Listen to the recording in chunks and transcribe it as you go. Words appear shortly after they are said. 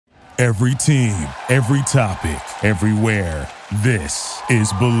Every team, every topic, everywhere. This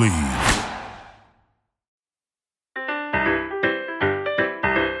is Believe.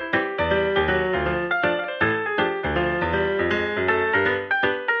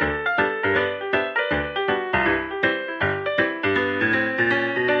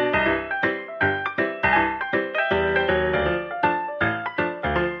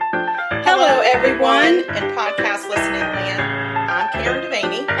 Hello, everyone in podcast listening land. I'm Karen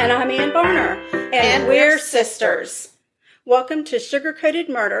Devaney. And I'm Ann Varner. And we're sisters. Welcome to Sugar-Coated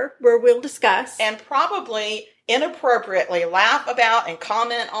Murder, where we'll discuss And probably inappropriately laugh about and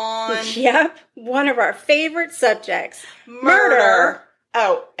comment on Yep, one of our favorite subjects, murder.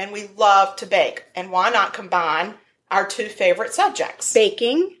 Oh, and we love to bake. And why not combine our two favorite subjects?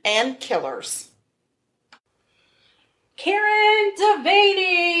 Baking. And killers. Karen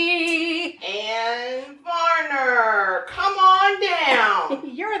Devaney! And Varner, come on down.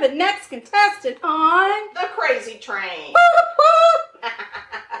 You're the next contestant on The Crazy Train.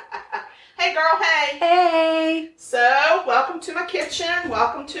 Hey, girl, hey. Hey! So, welcome to my kitchen.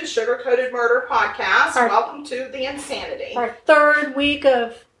 Welcome to Sugar-Coated Murder Podcast. Welcome to the insanity. Our third week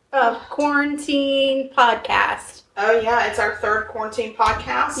of quarantine podcast. Oh, yeah, it's our third quarantine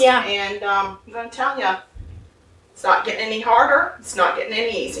podcast. Yeah. And I'm going to tell you, it's not getting any harder. It's not getting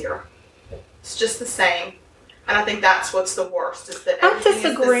any easier. It's just the same. And I think that's what's the worst, is that I'm everything is the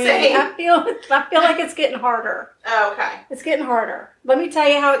disagreeing. same. I feel like it's getting harder. Oh, okay. It's getting harder. Let me tell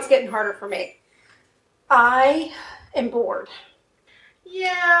you how it's getting harder for me. I am bored.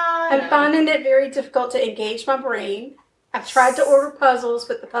 Yeah. I'm finding it very difficult to engage my brain. I've tried to order puzzles,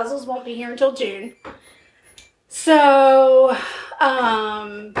 but the puzzles won't be here until June. So,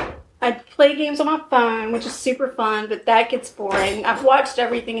 I play games on my phone, which is super fun, but that gets boring. I've watched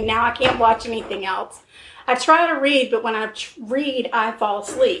everything, and now I can't watch anything else. I try to read, but when I read, I fall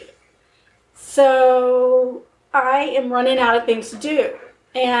asleep. So, I am running out of things to do.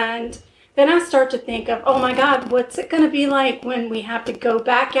 And then I start to think of, oh my God, what's it going to be like when we have to go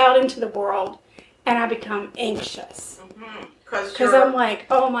back out into the world, and I become anxious. Because I'm like,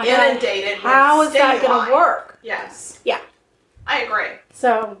 oh my God, how is that going to work? Yes. Yeah. I agree.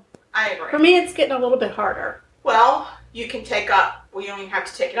 So, I agree. for me, it's getting a little bit harder. Well, you can take up, well, you don't even have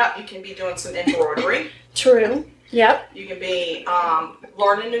to take it up. You can be doing some embroidery. True. Yep. You can be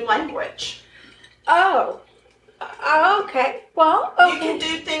learning a new language. Oh. Okay. Well, okay. You can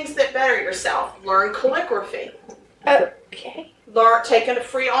do things that better yourself. Learn calligraphy. Okay. Taking a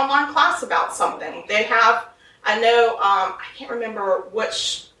free online class about something. They have, I know, I can't remember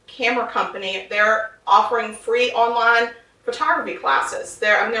which camera company, they're offering free online photography classes.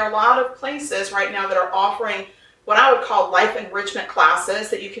 There are a lot of places right now that are offering what I would call life enrichment classes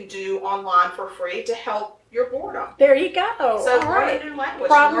that you can do online for free to help your boredom. There you go. So all learn right. a new language.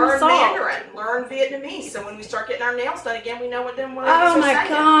 Problem learn solved. Mandarin. Learn Vietnamese. So when we start getting our nails done again, we know what them words Oh are my saying.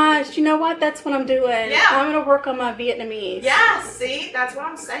 gosh. You know what? That's what I'm doing. Yeah. I'm going to work on my Vietnamese. Yeah, see? That's what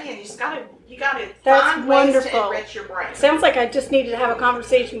I'm saying. You gotta That's find ways wonderful. to enrich your brain. Sounds like I just needed to have a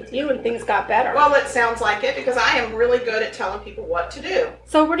conversation with you and things got better. Well, it sounds like it, because I am really good at telling people what to do.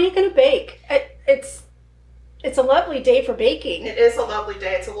 So what are you going to bake? It's a lovely day for baking. It is a lovely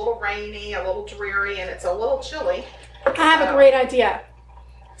day. It's a little rainy, a little dreary, and it's a little chilly. I have a great idea.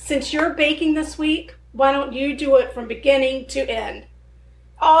 Since you're baking this week, why don't you do it from beginning to end?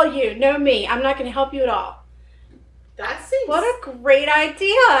 All you, no me. I'm not going to help you at all. That seems... What a great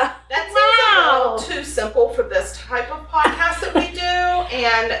idea. That seems a little too simple for this type of podcast that we do,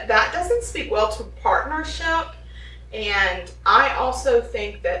 and that doesn't speak well to partnership, and I also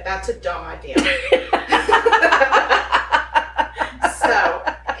think that that's a dumb idea. So,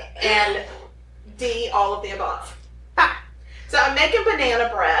 and D, all of the above. So I'm making banana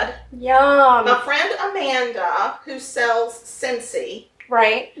bread. Yum. My friend Amanda, who sells Scentsy.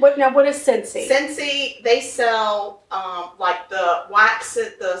 Right. What is Scentsy? Scentsy, they sell like the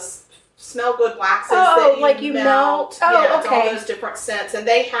waxes, the smell good waxes Oh, that you melt. Oh, yeah, it's okay. all those different scents. And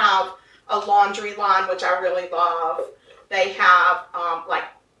they have a laundry line, which I really love. They have like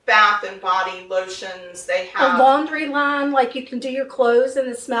bath and body lotions. They have a laundry line, like you can do your clothes and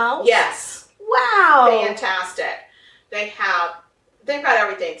the smells? Yes. Wow. Fantastic. They've got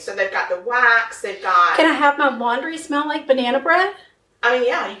everything. So they've got the wax. They've got. Can I have my laundry smell like banana bread? I mean,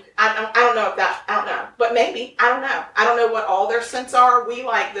 yeah. I don't know if that. I don't know, but maybe. I don't know. I don't know what all their scents are. We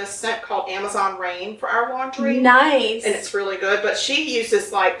like this scent called Amazon Rain for our laundry. Nice. And it's really good. But she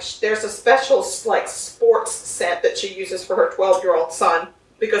uses there's a special like sports scent that she uses for her 12-year-old son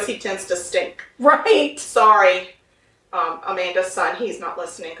because he tends to stink. Right. Sorry, Amanda's son. He's not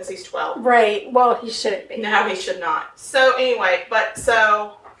listening because he's 12. Right. Well, he shouldn't be. No, he should not. So anyway,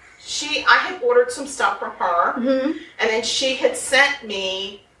 so I had ordered some stuff from her, Mm-hmm. and then she had sent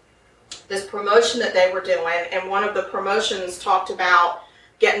me this promotion that they were doing, and one of the promotions talked about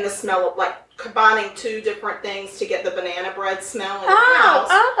getting the smell of, like, combining two different things to get the banana bread smell in the house.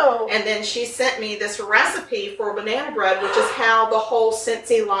 Oh. And then she sent me this recipe for banana bread, which is how the whole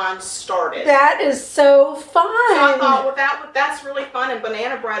Scentsy line started. That is so fun. So I thought, well, that's really fun, and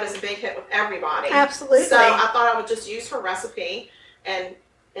banana bread is a big hit with everybody. Absolutely. So I thought I would just use her recipe and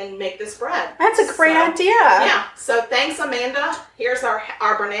make this bread. That's a great idea. Yeah. So thanks, Amanda. Here's our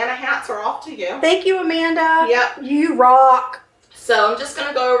banana hats are off to you. Thank you, Amanda. Yep. You rock. So I'm just going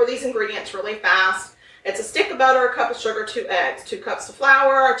to go over these ingredients really fast. It's a stick of butter, a cup of sugar, 2 eggs, 2 cups of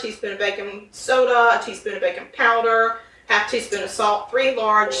flour, a teaspoon of baking soda, a teaspoon of baking powder, half teaspoon of salt, 3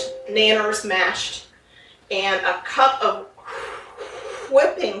 large Nanners mashed, and a cup of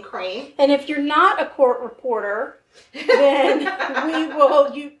whipping cream. And if you're not a court reporter, then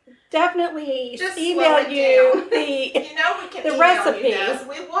you definitely Just email slow it you down. the You know we can The email recipe. you this.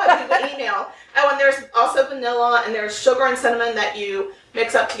 We would email. Oh, and there's also vanilla, and there's sugar and cinnamon that you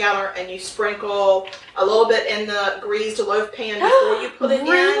mix up together, and you sprinkle a little bit in the greased loaf pan before you put it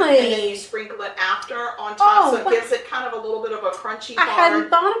Really? in, and then you sprinkle it after on top, Oh, so it gives it kind of a little bit of a crunchy I hadn't hard.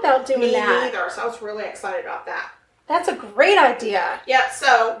 thought about doing Me that. neither, so I was really excited about that. That's a great idea. Yep.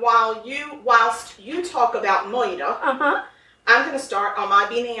 So whilst you talk about moida, Uh-huh. I'm going to start on my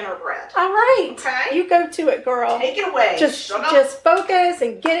banana bread. All right. Okay. You go to it, girl. Take it away. Just Sugar. focus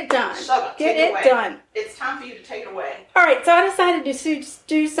and get it done. Sugar. Get Take it away. done. It's time for you to take it away. All right, so I decided to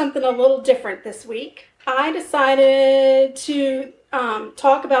do something a little different this week. I decided to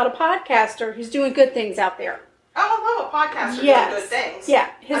talk about a podcaster who's doing good things out there. Oh, I love a podcast Yes. doing good things. Yeah.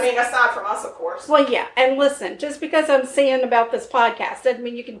 I mean, aside from us, of course. Well, yeah, and listen, just because I'm saying about this podcast doesn't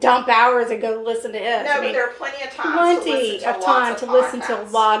mean you can dump hours and go listen to his. No, I but mean, there are plenty of time plenty to of time listen to to listen to a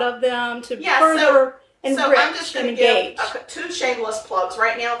podcasts. lot of them to Yeah, further So enrich I'm just and going to engage. give 2 shameless plugs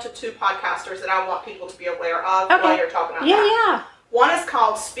right now to 2 podcasters that I want people to be aware of Okay. while you're talking about Yeah, that. One is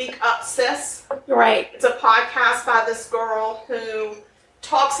called Speak Up Sis. yeah, right. It's a podcast by this girl who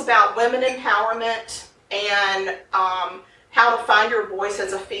talks about women empowerment and how to find your voice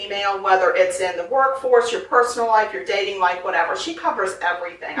as a female, whether it's in the workforce, your personal life, your dating life, whatever. She covers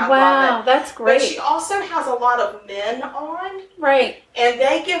everything. I love Wow, it. that's But great. she also has a lot of men on, Right. and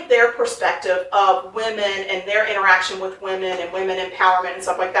they give their perspective of women and their interaction with women and women empowerment and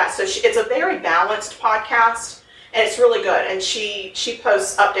stuff like that. So it's a very balanced podcast. And it's really good. And she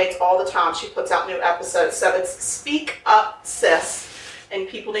posts updates all the time. She puts out new episodes. So it's Speak Up Sis. And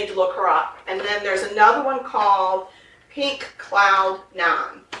people need to look her up. And then there's another one called Pink Cloud 9.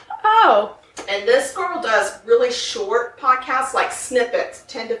 Oh, And this girl does really short podcasts, like snippets,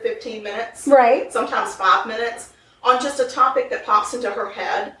 10 to 15 minutes. right. Sometimes 5 minutes, on just a topic that pops into her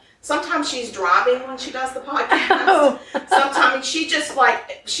head. Sometimes she's driving when she does the podcast. Oh. Sometimes she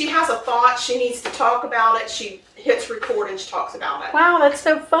has a thought, she needs to talk about it, she hits record and she talks about it. Wow, that's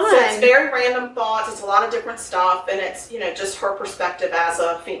so fun. So it's very random thoughts, it's a lot of different stuff, and it's, just her perspective as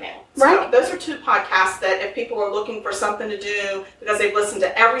a female. So Right. those are 2 podcasts that if people are looking for something to do, because they've listened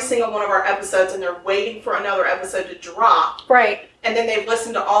to every single one of our episodes and they're waiting for another episode to drop, Right. and then they've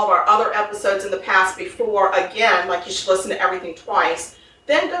listened to all of our other episodes in the past before, again, like you should listen to everything twice,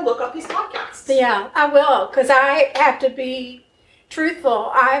 then go look up these podcasts. Yeah, I will, because I have to be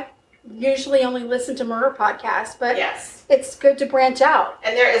truthful. I usually only listen to murder podcasts, but Yes. it's good to branch out.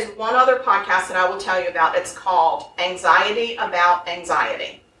 And there is one other podcast that I will tell you about. It's called Anxiety About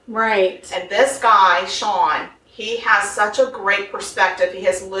Anxiety. Right. And this guy, Sean, he has such a great perspective. He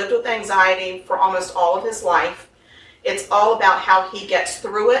has lived with anxiety for almost all of his life. It's all about how he gets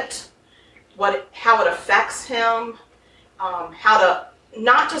through it, how it affects him, how to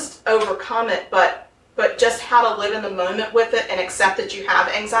not just overcome it, but just how to live in the moment with it and accept that you have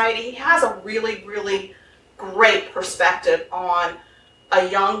anxiety. He has a really, really great perspective on a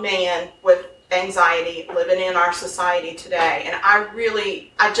young man with anxiety living in our society today. And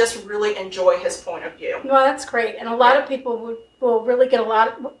I just really enjoy his point of view. Well, that's great. And a lot of people will really get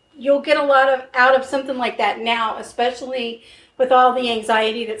you'll get a lot out of something like that now, especially with all the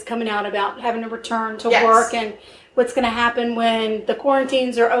anxiety that's coming out about having to return to Yes. work and what's going to happen when the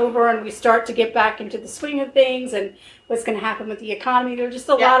quarantines are over and we start to get back into the swing of things and what's going to happen with the economy. There's just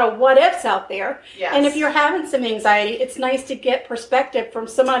a Yeah. lot of what ifs out there. Yes. And if you're having some anxiety, it's nice to get perspective from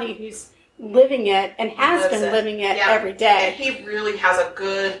somebody who's living it and has Lives been it. living it Yeah. every And day. he really has a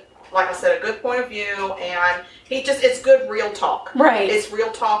good, like I said, a good point of view, and it's good real talk. Right. It's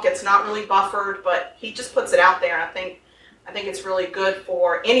real talk. It's not really buffered, but he just puts it out there, and I think I think it's really good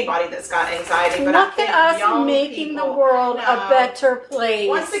for anybody that's got anxiety. But Look I think at us young making people, the world a no. better place.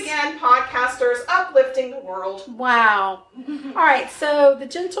 Once again, podcasters uplifting the world. Wow. All right, so the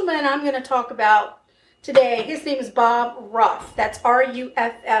gentleman I'm going to talk about today, his name is Bob Ruff. That's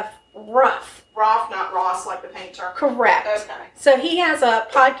R-U-F-F, Ruff. Roth, not Ross, like the painter. Correct. Okay. So he has a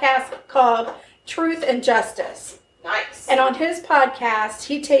podcast called Truth and Justice. Nice. And on his podcast,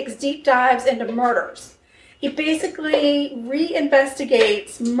 he takes deep dives into murders. He basically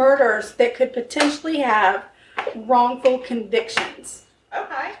reinvestigates murders that could potentially have wrongful convictions.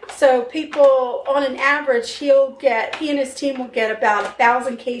 Okay. So people, on an average, he and his team will get about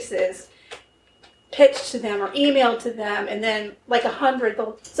 1,000 cases pitched to them or emailed to them, and then like 100,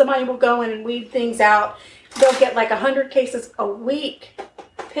 somebody will go in and weed things out. They'll get like 100 cases a week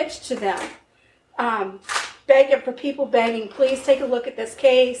pitched to them. Begging for people, begging, please take a look at this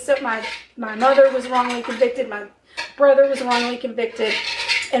case. So my mother was wrongly convicted. My brother was wrongly convicted.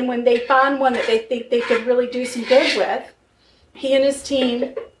 And when they find one that they think they could really do some good with, he and his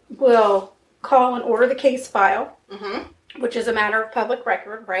team will call and order the case file, which is a matter of public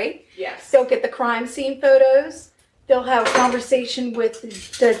record, right? Yes. They'll get the crime scene photos. They'll have a conversation with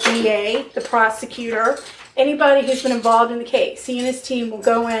the DA, the prosecutor, anybody who's been involved in the case. He and his team will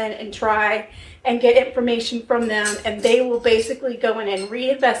go in and try and get information from them, and they will basically go in and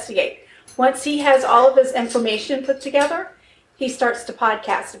reinvestigate. Once he has all of his information put together, he starts to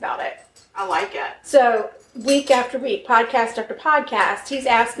podcast about it. I like it. So week after week, podcast after podcast, he's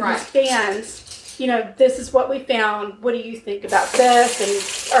asking his fans, this is what we found. What do you think about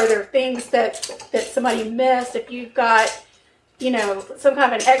this? And are there things that somebody missed? If you've got, some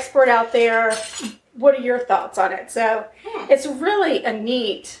kind of an expert out there, what are your thoughts on it? So it's really a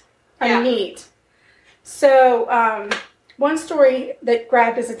neat. So one story that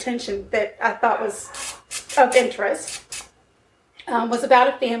grabbed his attention that I thought was of interest was about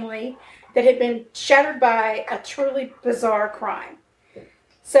a family that had been shattered by a truly bizarre crime.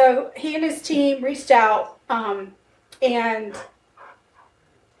 So he and his team reached out and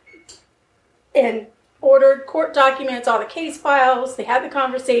ordered court documents, all the case files. They had the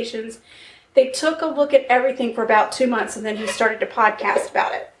conversations. They took a look at everything for about 2 months, and then he started to podcast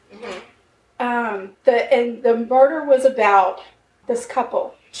about it. The murder was about this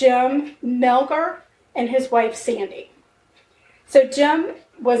couple, Jim Melgar and his wife Sandy. So Jim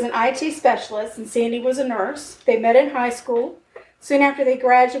was an IT specialist and Sandy was a nurse. They met in high school. Soon after they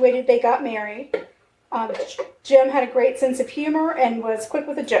graduated, they got married. Jim had a great sense of humor and was quick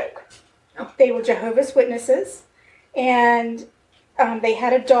with a joke. They were Jehovah's Witnesses, and they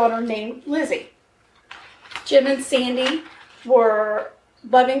had a daughter named Lizzie. Jim and Sandy were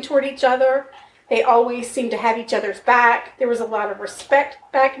loving toward each other. They always seemed to have each other's back. There was a lot of respect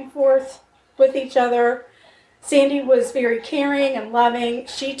back and forth with each other. Sandy was very caring and loving.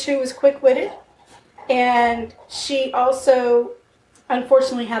 She too was quick-witted, and she also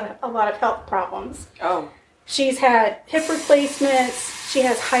unfortunately had a lot of health problems. She's had hip replacements. She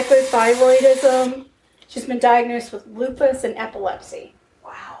has hypothyroidism. She's been diagnosed with lupus and epilepsy.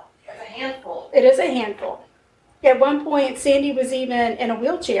 Wow, that's a handful. It is a handful. At one point, Sandy was even in a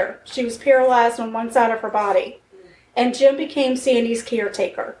wheelchair. She was paralyzed on one side of her body. And Jim became Sandy's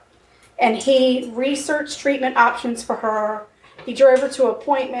caretaker. And he researched treatment options for her. He drove her to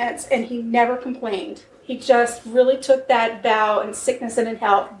appointments, and he never complained. He just really took that vow in sickness and in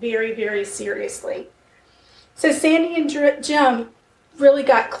health very, very seriously. So Sandy and Jim really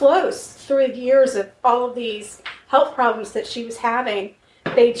got close through the years of all of these health problems that she was having.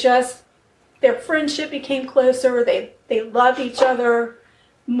 Their friendship became closer. They loved each other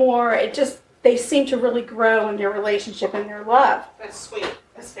more. They seemed to really grow in their relationship and their love. That's sweet.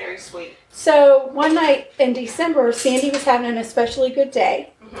 That's very sweet. So one night in December, Sandy was having an especially good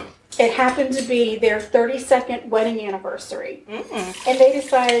day. It happened to be their 32nd wedding anniversary. And they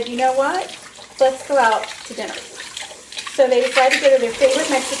decided, you know what? Let's go out to dinner. So they decided to go to their favorite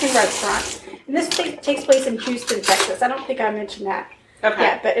Mexican restaurant. And this takes place in Houston, Texas. I don't think I mentioned that. Okay.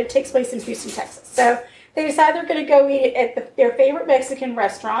 Yeah, but it takes place in Houston, Texas. So they decide they're going to go eat at their favorite Mexican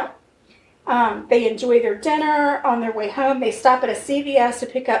restaurant. They enjoy their dinner. On their way home, they stop at a CVS to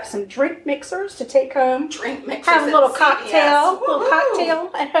pick up some drink mixers to take home. Drink mixers. Have a little at cocktail, CVS. little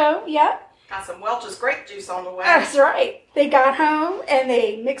cocktail at home. Yep. Got some Welch's grape juice on the way. That's right. They got home and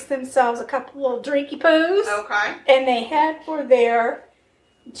they mixed themselves a couple little drinky poos. Okay. And they head for their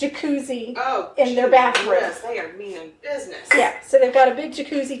jacuzzi in their bathroom. Yes, they are meaning business. Yeah, so they've got a big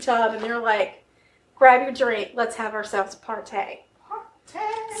jacuzzi tub, and they're like, grab your drink, let's have ourselves a party.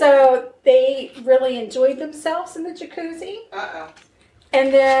 So they really enjoyed themselves in the jacuzzi. Uh-oh.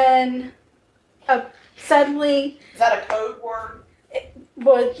 And then suddenly Is that a code word?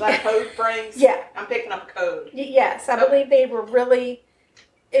 was Is that a code phrase? yeah. I'm picking up code. Yes, I believe they were really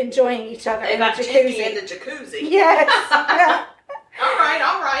enjoying each other They in the got Jiggy jacuzzi. in the jacuzzi. Yes. All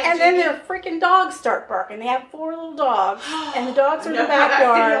right. And then their freaking dogs start barking. They have 4 little dogs, and the dogs are in the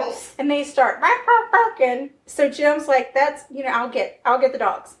backyard, and they start barking. So Jim's like, "That's I'll get the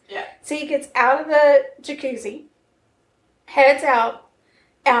dogs." Yeah. So he gets out of the jacuzzi, heads out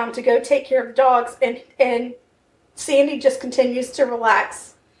to go take care of the dogs, and Sandy just continues to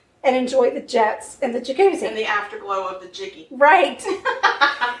relax and enjoy the jets and the jacuzzi. And the afterglow of the Jiggy. Right.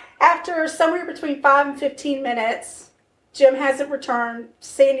 After somewhere between 5 and 15 minutes, Jim hasn't returned.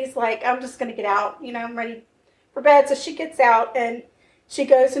 Sandy's like, I'm just going to get out. I'm ready for bed. So she gets out and she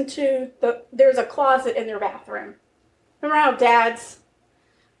goes into there's a closet in their bathroom. Remember how Dad's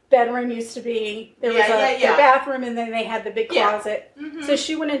bedroom used to be? There was a bathroom and then they had the big closet. Mm-hmm. So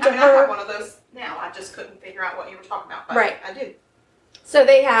she went into I have one of those now. I just couldn't figure out what you were talking about. But right. I do. So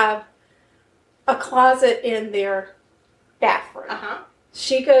they have a closet in their bathroom. Uh-huh.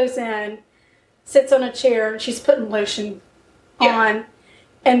 She goes in, sits on a chair, and she's putting lotion on,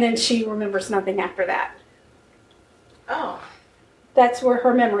 and then she remembers nothing after that. Oh. That's where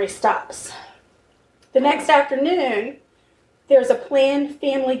her memory stops. The next afternoon, there's a planned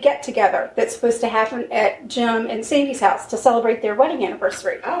family get-together that's supposed to happen at Jim and Sandy's house to celebrate their wedding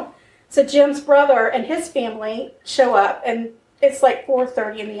anniversary. Oh. So Jim's brother and his family show up, and it's like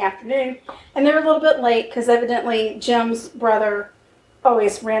 4:30 in the afternoon, and they're a little bit late because evidently Jim's brother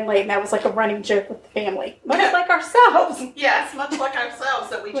always ran late, and that was like a running joke with the family. Much like ourselves. Yes, much like ourselves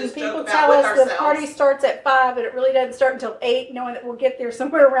that we When just people joke about tell with us ourselves. the party starts at 5 and it really doesn't start until 8, knowing that we'll get there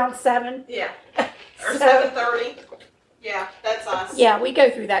somewhere around 7. Yeah. Or So- 7:30. Yeah, that's us. Yeah, we go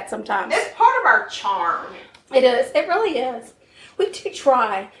through that sometimes. It's part of our charm. It is. It really is. We do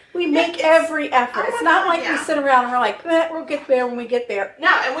try. We make every effort. It's not like we sit around and we're like, we'll get there when we get there. No,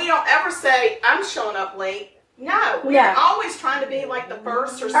 and we don't ever say, I'm showing up late. No, we're always trying to be like the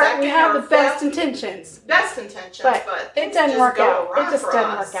first or second We have or the best fifth. intentions. Best intentions, But but it doesn't work out. It just doesn't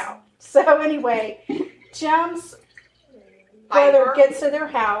us. work out. So anyway, Jim's brother gets to their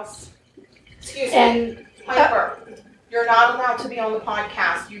house. Excuse me. And Piper, you're not allowed to be on the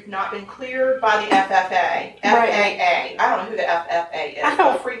podcast. You've not been cleared by the FFA. FAA. I don't know who the FFA is.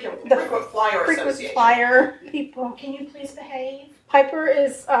 The Frequent Flyer frequent Association. flyer people. Can you please behave? Piper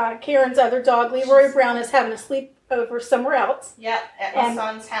is Karen's other dog. Leroy Brown is having a sleepover somewhere else. Yep, at my And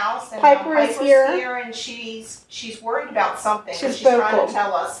son's house. And Piper is Piper's here. and she's worried about something. She's She's trying vocal. to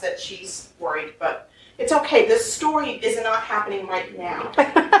tell us that she's worried, but it's okay. This story is not happening right now.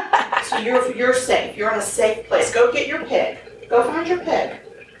 So you're safe. You're in a safe place. Go get your pig. Go find your pig.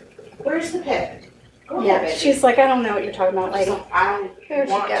 Where's the pig? Go ahead, baby. She's like, I don't know what you're talking about, lady. I There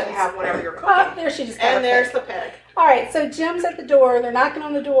she want to goes. have whatever you're cooking. Oh, there she just got And her there's pig. the pig. All right, so Jim's at the door. They're knocking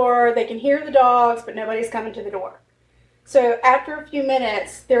on the door. They can hear the dogs, but nobody's coming to the door. So after a few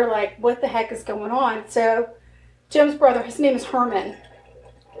minutes, they're like, what the heck is going on? So Jim's brother, his name is Herman,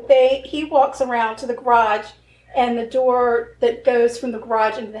 he walks around to the garage, and the door that goes from the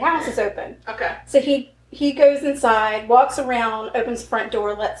garage into the house is open. Okay. So he goes inside, walks around, opens the front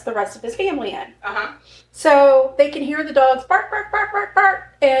door, lets the rest of his family in. Uh-huh. So they can hear the dogs bark, bark, bark, bark,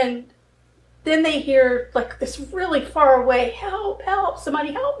 bark, and then they hear like this really far away, help, help,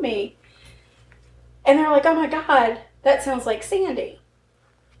 somebody help me. And they're like, oh my God, that sounds like Sandy.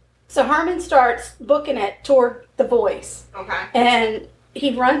 So Herman starts booking it toward the voice. Okay. And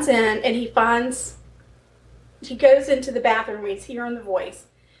he runs in and he goes into the bathroom, he's hearing the voice.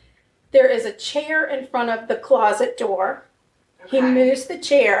 There is a chair in front of the closet door. Okay. He moves the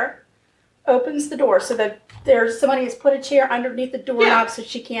chair, opens the door so that somebody has put a chair underneath the doorknob so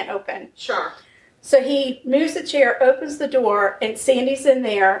she can't open. Sure. So he moves the chair, opens the door, and Sandy's in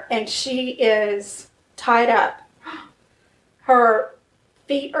there, and she is tied up. Her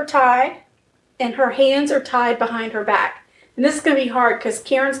feet are tied, and her hands are tied behind her back. And this is going to be hard because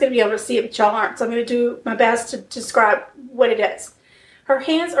Karen's going to be able to see it, but y'all aren't. So I'm going to do my best to describe what it is. Her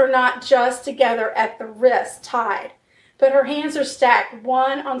hands are not just together at the wrist, tied, but her hands are stacked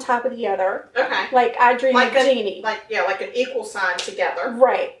one on top of the other. Okay. Like I Dream of Jeannie. Like an equal sign together.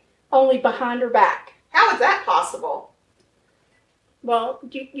 Right. Only behind her back. How is that possible? Well,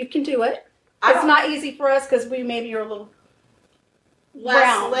 you can do it. It's not easy for us because we maybe are a little less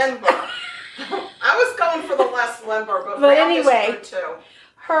round. limber. I was going for the less limber, but round anyway, is good too.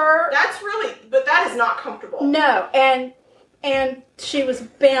 That's really, but that is not comfortable. No, and she was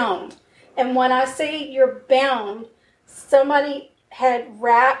bound. And when I say you're bound, somebody had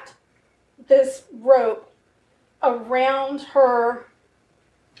wrapped this rope around her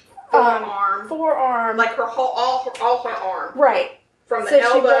forearm. Like her whole, all her arm. Right. From the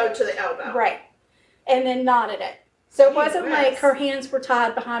elbow to the elbow. Right. And then knotted it. So it wasn't like her hands were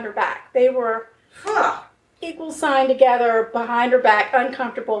tied behind her back. They were equal sign together behind her back,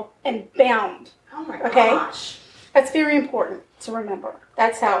 uncomfortable, and bound. Oh my gosh. That's very important to remember.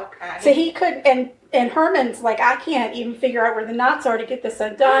 That's how. Okay. So he couldn't, and Herman's like, I can't even figure out where the knots are to get this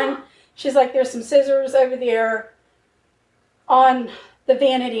undone. She's like, there's some scissors over there on the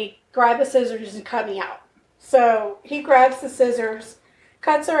vanity. Grab the scissors and cut me out. So he grabs the scissors,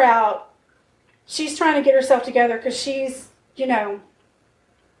 cuts her out. She's trying to get herself together because she's,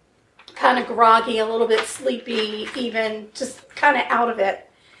 kind of groggy, a little bit sleepy, even just kind of out of it.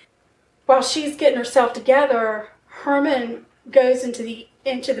 While she's getting herself together, Herman goes into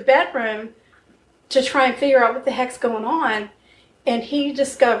the bedroom to try and figure out what the heck's going on, and he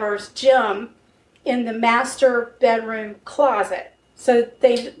discovers Jim in the master bedroom closet. So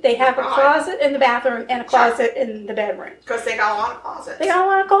they have a closet in the bathroom and a closet in the bedroom. Because they got a lot of closets. They got a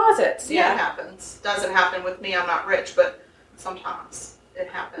lot of closets. Yeah, it happens. Doesn't happen with me. I'm not rich, but sometimes it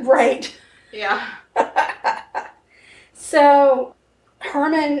happens. Right. Yeah. So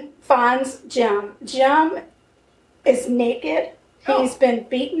Herman finds Jim. Jim is naked. He's been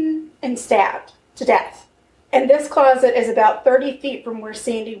beaten and stabbed to death. And this closet is about 30 feet from where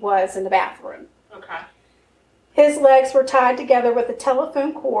Sandy was in the bathroom. Okay. His legs were tied together with a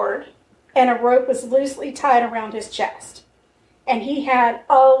telephone cord, and a rope was loosely tied around his chest. And he had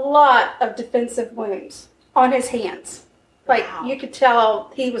a lot of defensive wounds on his hands. Like, you could tell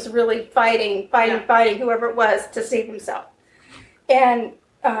he was really fighting whoever it was to save himself. And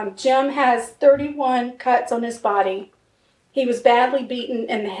Jim has 31 cuts on his body. He was badly beaten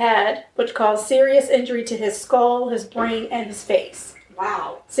in the head, which caused serious injury to his skull, his brain, and his face.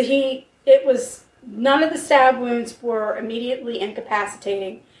 Wow. So none of the stab wounds were immediately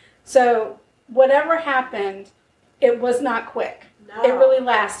incapacitating. So whatever happened, it was not quick. No. It really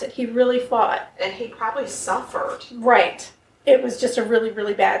lasted. He really fought. And he probably suffered. Right. It was just a really,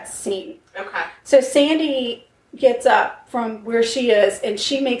 really bad scene. Okay. So Sandy gets up from where she is, and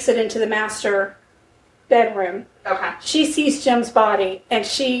she makes it into the master bedroom. Okay. She sees Jim's body, and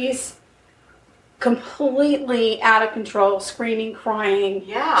she's completely out of control, screaming, crying.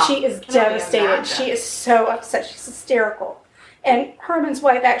 Yeah. She is devastated. She is so upset. She's hysterical. And Herman's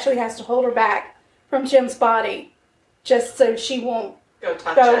wife actually has to hold her back from Jim's body just so she won't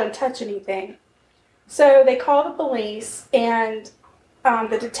go and touch anything. So they call the police, and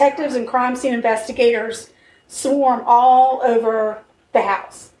the detectives and crime scene investigators swarm all over the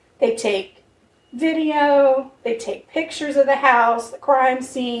house. They take video, they take pictures of the house, the crime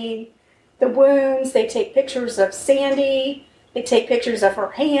scene, the wounds, they take pictures of Sandy, they take pictures of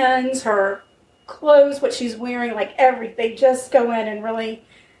her hands, her clothes, what she's wearing, like everything. They just go in and really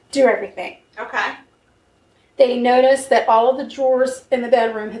do everything. Okay. They notice that all of the drawers in the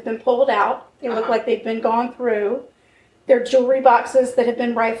bedroom have been pulled out. They look like they've been gone through. There are jewelry boxes that have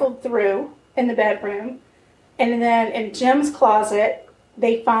been rifled through in the bedroom. And then in Jim's closet,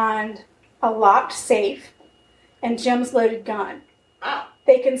 they find a locked safe and Jim's loaded gun. Wow.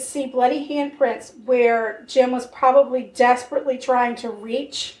 They can see bloody handprints where Jim was probably desperately trying to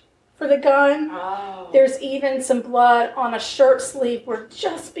reach for the gun. Oh. There's even some blood on a shirt sleeve where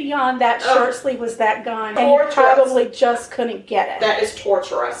just beyond that shirt sleeve was that gun. Torturous. And he probably just couldn't get it. That is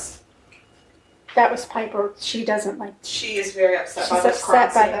torturous. That was Piper. She doesn't like. She is very upset by this crime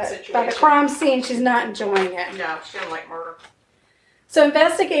scene by the crime scene. She's not enjoying it. No, she doesn't like murder. So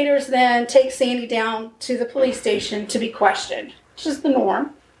investigators then take Sandy down to the police station to be questioned, which is the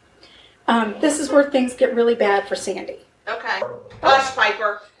norm. This is where things get really bad for Sandy. Okay. Hush,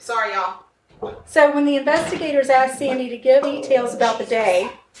 Piper. Sorry, y'all. So when the investigators ask Sandy to give details about the day,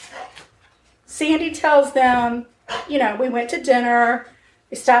 Sandy tells them, we went to dinner,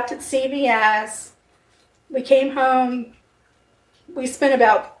 we stopped at CVS, we came home, we spent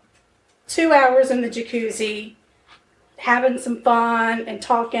about 2 hours in the jacuzzi, having some fun and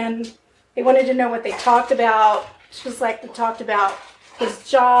talking. They wanted to know what they talked about. She was like, we talked about his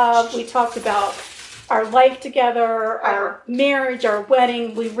job, we talked about our life together, our marriage, our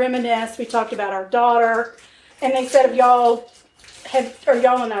wedding, we reminisced, we talked about our daughter. And they said, are y'all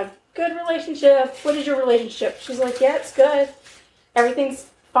in a good relationship? What is your relationship? She's like, yeah, it's good. Everything's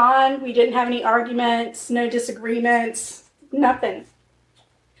fine. We didn't have any arguments, no disagreements, nothing.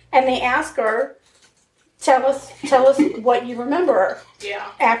 And they ask her, tell us what you remember. Yeah.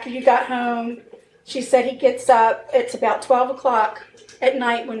 After you got home, she said he gets up. It's about 12 o'clock at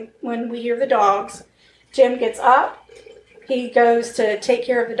night when we hear the dogs. Jim gets up. He goes to take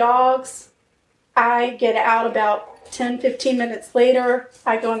care of the dogs. I get out about 10, 15 minutes later,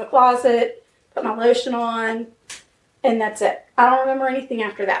 I go in the closet, put my lotion on, and that's it. I don't remember anything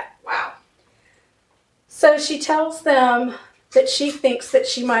after that. Wow. So she tells them that she thinks that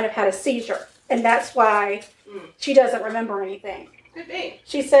she might have had a seizure, and that's why she doesn't remember anything. Could be.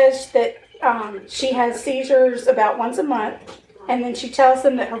 She says that she has seizures about once a month, and then she tells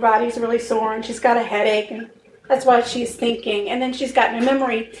them that her body's really sore and she's got a headache, and that's why she's thinking. And then she's got no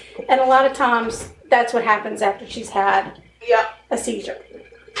memory, and a lot of times that's what happens after she's had a seizure.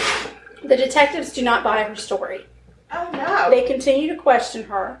 The detectives do not buy her story. Oh, no. They continue to question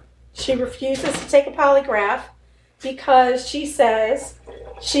her. She refuses to take a polygraph because she says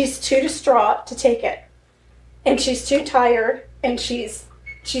she's too distraught to take it. And she's too tired, and she's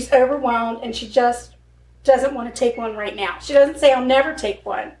overwhelmed, and she just doesn't want to take one right now. She doesn't say, I'll never take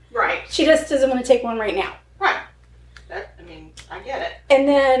one. Right. She just doesn't want to take one right now. Right. I get it. And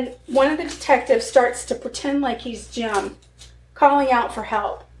then one of the detectives starts to pretend like he's Jim, calling out for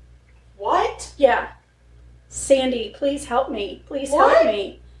help. What? Yeah. Sandy, please help me. Please help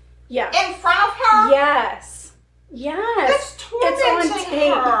me. Yeah. In front of her? Yes. Yes. That's tormenting It's on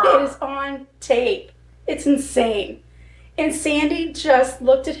tape. her. It is on tape. It's insane. And Sandy just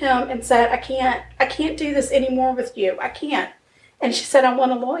looked at him and said, I can't do this anymore with you. I can't. And she said, I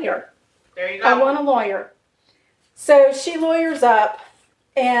want a lawyer. There you go. I want a lawyer. So she lawyers up,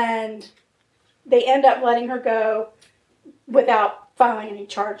 and they end up letting her go without filing any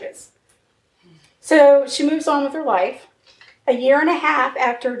charges. So she moves on with her life. A year and a half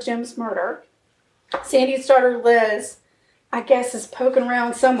after Jim's murder, Sandy's daughter Liz, I guess, is poking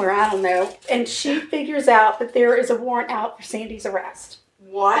around somewhere, I don't know, and she figures out that there is a warrant out for Sandy's arrest.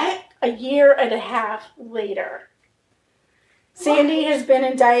 What? A year and a half later, Sandy has been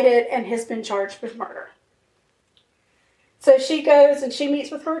indicted and has been charged with murder. So she goes and she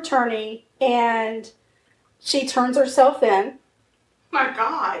meets with her attorney, and she turns herself in, My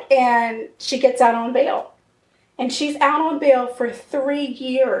God. and she gets out on bail. And she's out on bail for 3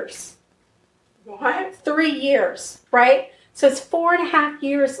 years. What? 3 years, right? So it's 4.5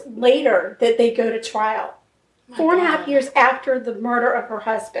 years later that they go to trial. 4.5 years after the murder of her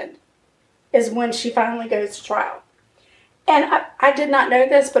husband is when she finally goes to trial. And I did not know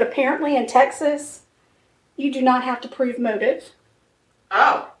this, but apparently in Texas, you do not have to prove motive.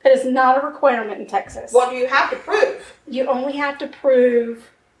 Oh. It is not a requirement in Texas. What do you have to prove? You only have to prove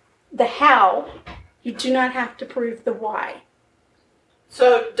the how. You do not have to prove the why.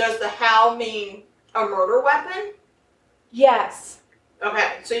 So does the how mean a murder weapon? Yes.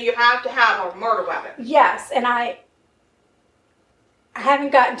 Okay, so you have to have a murder weapon. Yes, and I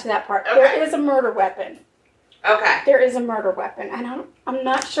haven't gotten to that part. Okay. There is a murder weapon. Okay. There is a murder weapon. And I'm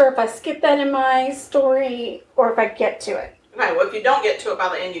not sure if I skipped that in my story or if I get to it. Okay, well, if you don't get to it by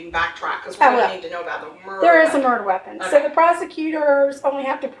the end, you can backtrack, because we're I going will. to need to know about the murder There is a weapon. murder weapon. So Okay. the prosecutors only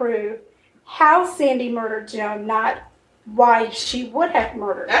have to prove how Sandy murdered Jim, not why she would have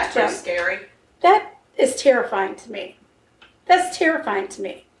murdered That's Jim. pretty scary. That is terrifying to me. That's terrifying to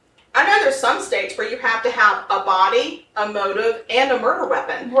me. I know there's some states where you have to have a body, a motive, and a murder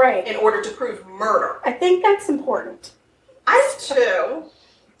weapon Right. in order to prove murder. I think that's important. I do too.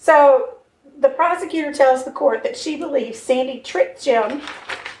 So the prosecutor tells the court that she believes Sandy tricked Jim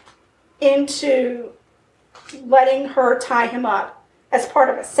into letting her tie him up as part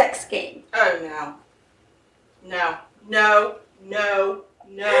of a sex game. Oh, no. No. No. No.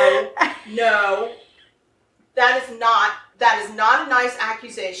 No. No. That is not a nice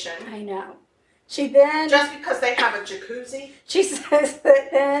accusation. I know. She then Just because they have a jacuzzi? she says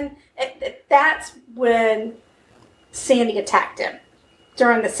that then that's when Sandy attacked him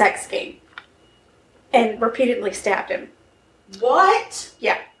during the sex game and repeatedly stabbed him. What?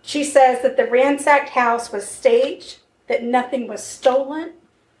 Yeah. She says that the ransacked house was staged, that nothing was stolen.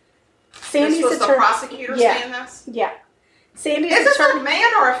 This was the prosecutor Yeah. saying this? Yeah. Sandy's Is this a attorney,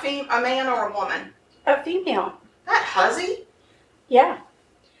 man or a man or a woman? a female. That huzzy? Yeah.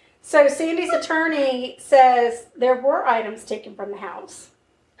 So Sandy's attorney says there were items taken from the house.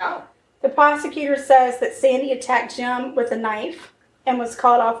 Oh. The prosecutor says that Sandy attacked Jim with a knife and was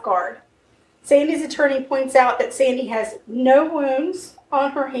caught off guard. Sandy's attorney points out that Sandy has no wounds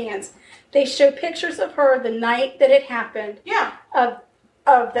on her hands. They show pictures of her the night that it happened Yeah. of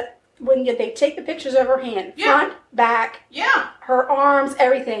the when they take the pictures of her hand, Yeah. front, back, Yeah. her arms,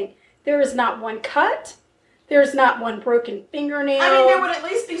 everything. There is not one cut. There's not one broken fingernail. I mean, there would at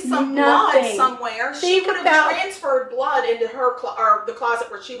least be some blood Nothing. somewhere. She Think would have about- transferred blood into her or the closet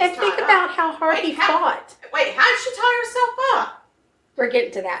where she was And tied think up. about how hard Wait, he how- fought. Wait, how did she tie herself up? We're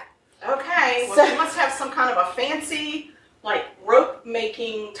getting to that. Okay, well, So- she must have some kind of a fancy like rope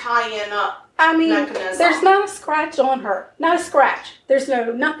making tie-in up I mean, mechanism. there's not a scratch on her. Not a scratch. There's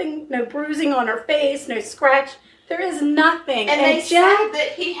nothing, no bruising on her face, no scratch. There is nothing. And they said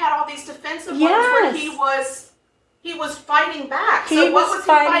that he had all these defensive ones where he was fighting back. So what was he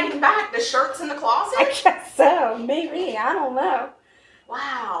fighting back? The shirts in the closet? I guess so. Maybe. I don't know.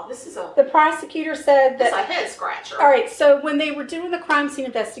 Wow, The prosecutor said that... It's a head scratcher. All right, so when they were doing the crime scene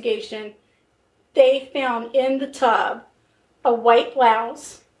investigation, they found in the tub a white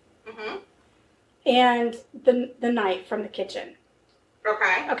blouse and the knife from the kitchen.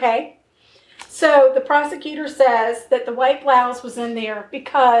 Okay. Okay? So the prosecutor says that the white blouse was in there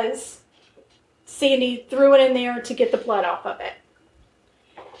because Sandy threw it in there to get the blood off of it.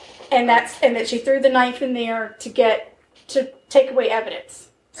 And that she threw the knife in there to take away evidence.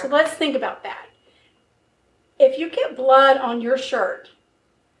 So let's think about that. If you get blood on your shirt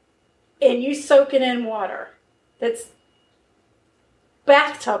and you soak it in water, that's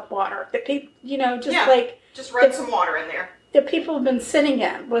bathtub water that people, just rub some water in there. That people have been sitting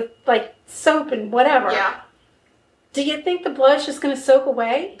in with like soap and whatever. Yeah. Do you think the blood's just going to soak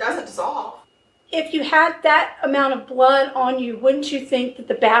away? It doesn't dissolve. If you had that amount of blood on you, wouldn't you think that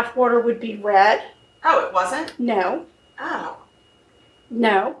the bath water would be red? Oh, it wasn't? No. Oh.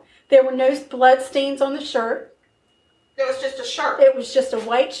 No. There were no blood stains on the shirt. It was just a shirt. It was just a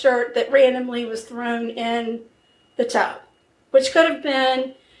white shirt that randomly was thrown in the tub. Which could have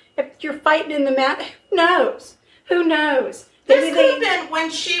been, if you're fighting in the mat, who knows? Who knows? This could have been when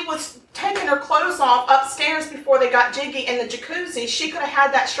she was taking her clothes off upstairs before they got jiggy in the jacuzzi. She could have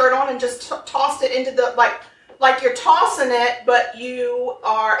had that shirt on and just tossed it into the, like you're tossing it, but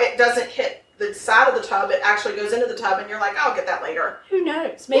it doesn't hit the side of the tub. It actually goes into the tub and you're like, I'll get that later. Who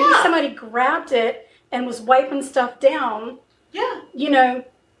knows? Maybe somebody grabbed it and was wiping stuff down. Yeah.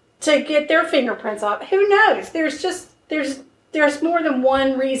 To get their fingerprints off. Who knows? There's more than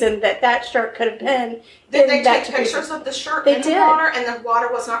one reason that shirt could have been. Did they take pictures of the shirt in the water and the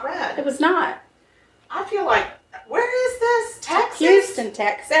water was not red? It was not. I feel like, where is this? Texas? Houston,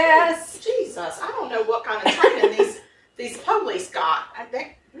 Texas. Jesus, I don't know what kind of training these police got. I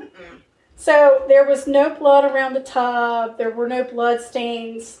think. So there was no blood around the tub. There were no blood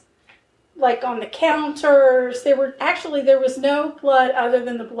stains, like on the counters. There was no blood other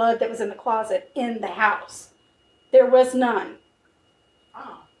than the blood that was in the closet in the house. There was none.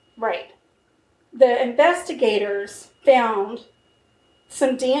 Oh. Right. The investigators found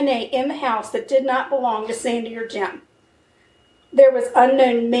some DNA in the house that did not belong to Sandy or Jim. There was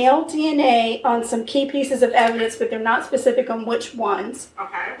unknown male DNA on some key pieces of evidence, but they're not specific on which ones.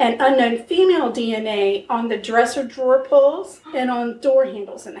 Okay. And unknown female DNA on the dresser drawer pulls and on door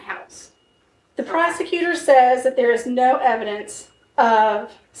handles in the house. The prosecutor says that there is no evidence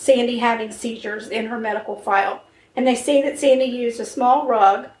of Sandy having seizures in her medical file. And they say that Sandy used a small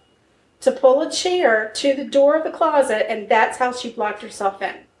rug to pull a chair to the door of the closet, and that's how she blocked herself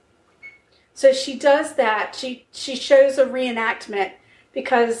in. So she does that. She shows a reenactment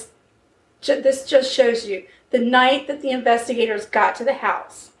because this just shows you the night that the investigators got to the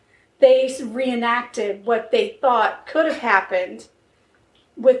house, they reenacted what they thought could have happened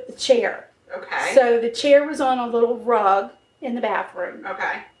with the chair. Okay. So the chair was on a little rug in the bathroom.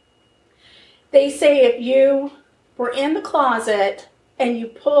 Okay. They say if you were in the closet and you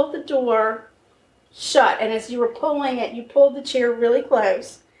pulled the door shut, and as you were pulling it, you pulled the chair really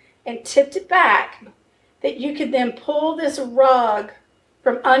close and tipped it back, that you could then pull this rug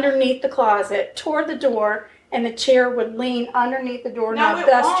from underneath the closet toward the door, and the chair would lean underneath the doorknob,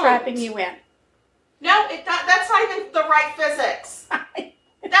 thus trapping you in. No, that's not even the right physics.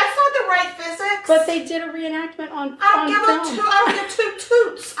 That's not the right physics. But they did a reenactment on film. I don't give two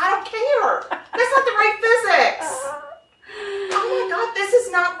toots. I don't care. That's not the right physics. Oh my God, this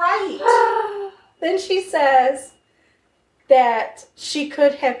is not right. Then she says that she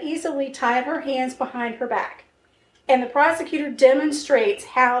could have easily tied her hands behind her back. And the prosecutor demonstrates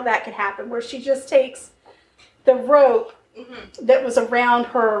how that could happen, where she just takes the rope that was around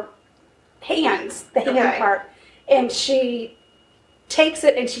her hands, the hand part, and she takes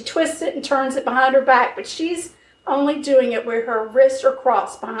it and she twists it and turns it behind her back, but she's only doing it where her wrists are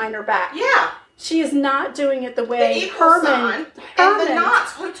crossed behind her back. Yeah. She is not doing it the way the Herman and the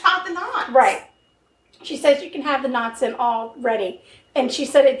knots. Who tied the knots? Right. She says you can have the knots in already. And she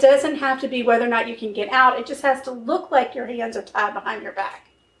said it doesn't have to be whether or not you can get out. It just has to look like your hands are tied behind your back.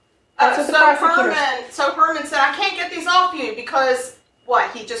 That's what the prosecutor said. So Herman said, I can't get these off you because,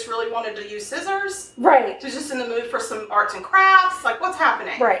 what, he just really wanted to use scissors? Right. He's just in the mood for some arts and crafts? Like, what's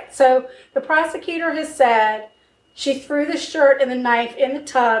happening? Right. So the prosecutor has said She threw the shirt and the knife in the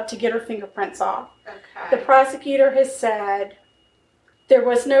tub to get her fingerprints off. Okay. The prosecutor has said there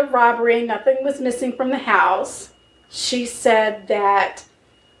was no robbery, nothing was missing from the house. She said that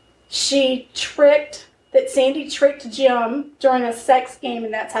Sandy tricked Jim during a sex game,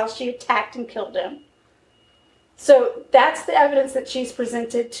 and that's how she attacked and killed him. So that's the evidence that she's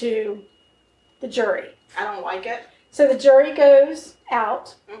presented to the jury. I don't like it. So the jury goes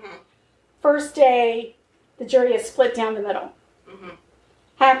out. Mm-hmm. First day, the jury is split down the middle. Mm-hmm.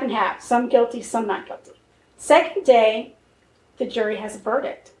 Half and half. Some guilty, some not guilty. Second day, the jury has a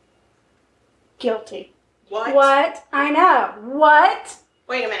verdict. Guilty. What? I know. What?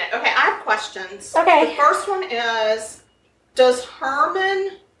 Wait a minute. Okay, I have questions. Okay. The first one is, does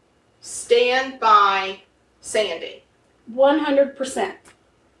Herman stand by Sandy? 100%.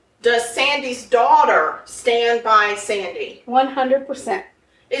 Does Sandy's daughter stand by Sandy? 100%.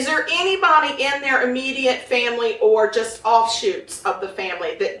 Is there anybody in their immediate family or just offshoots of the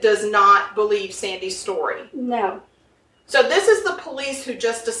family that does not believe Sandy's story? No. So this is the police who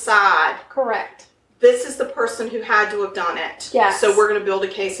just decide Correct. this is the person who had to have done it. Yes. So we're going to build a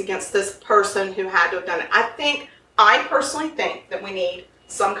case against this person who had to have done it. I personally think that we need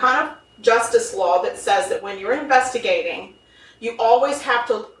some kind of justice law that says that when you're investigating, you always have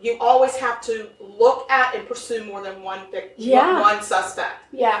to look at and pursue more than one suspect.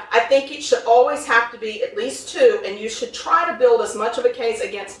 Yeah. I think it should always have to be at least two, and you should try to build as much of a case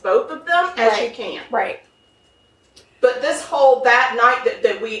against both of them as you can. Right. But that night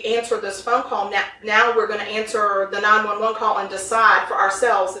that we answered this phone call, now we're going to answer the 911 call and decide for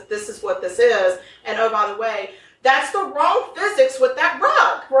ourselves that this is what this is. And oh, by the way, that's the wrong physics with that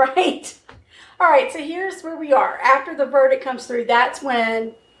rug. Right. All right, so here's where we are. After the verdict comes through, that's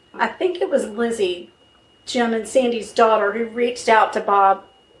when I think it was Lizzie, Jim and Sandy's daughter, who reached out to Bob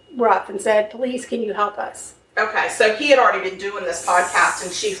Ruff and said, please, can you help us? Okay, so he had already been doing this podcast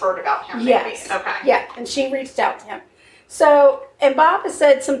and she heard about him. Yes. Maybe. Okay. Yeah, and she reached out to him. So, and Bob has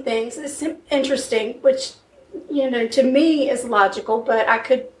said some things that's interesting, which, to me is logical, but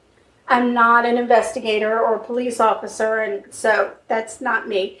I'm not an investigator or a police officer, and so that's not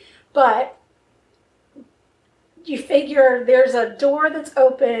me. But you figure there's a door that's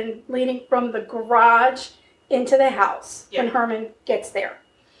open leading from the garage into the house when Herman gets there.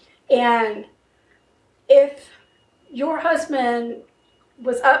 And if your husband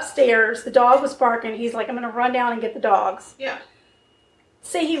was upstairs, the dog was barking, he's like, I'm going to run down and get the dogs. Yeah.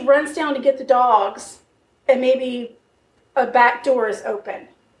 Say he runs down to get the dogs and maybe a back door is open.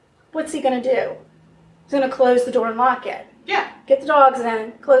 What's he going to do? He's going to close the door and lock it. Yeah. Get the dogs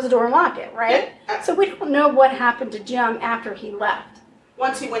in, close the door and lock it, right? Yeah. So we don't know what happened to Jim after he left.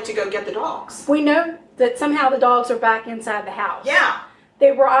 Once he went to go get the dogs. We know that somehow the dogs are back inside the house. Yeah.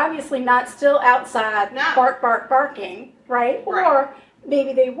 They were obviously not still outside barking, right? Or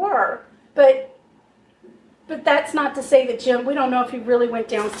maybe they were. But that's not to say that Jim, we don't know if he really went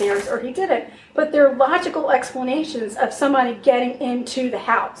downstairs or he didn't. But there are logical explanations of somebody getting into the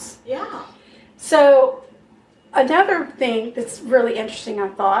house. Yeah. So another thing that's really interesting, I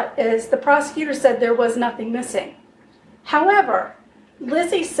thought, is the prosecutor said there was nothing missing. However,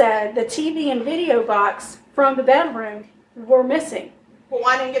 Lizzie said the TV and video box from the bedroom were missing. Well,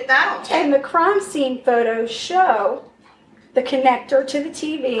 why didn't you get that on tape? And the crime scene photos show the connector to the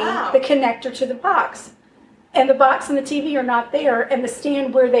TV, the connector to the box. And the box and the TV are not there, and the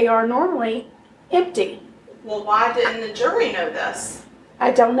stand where they are normally, empty. Well, why didn't the jury know this?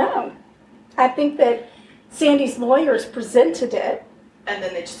 I don't know. I think that Sandy's lawyers presented it. And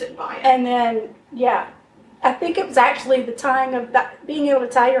then they just didn't buy it. And then, I think it was actually the tying of that, being able to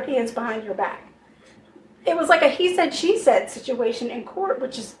tie your hands behind your back. It was like a he said, she said situation in court,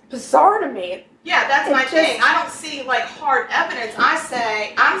 which is bizarre to me. Yeah, that's my thing. I don't see hard evidence.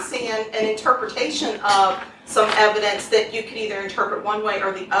 I'm seeing an interpretation of some evidence that you could either interpret one way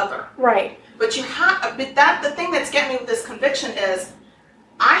or the other. Right. But the thing that's getting me with this conviction is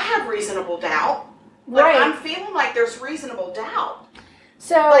I have reasonable doubt. Right. I'm feeling like there's reasonable doubt.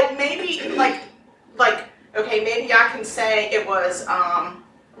 So maybe maybe I can say it was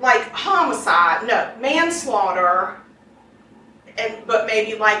homicide, no, manslaughter, but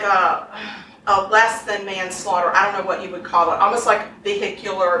maybe a less than manslaughter. I don't know what you would call it. Almost like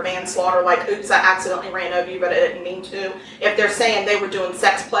vehicular manslaughter, oops, I accidentally ran over you, but I didn't mean to. If they're saying they were doing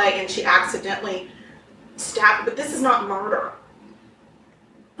sex play and she accidentally stabbed, but this is not murder.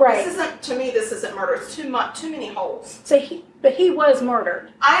 Right. This isn't murder. It's too many holes. So he was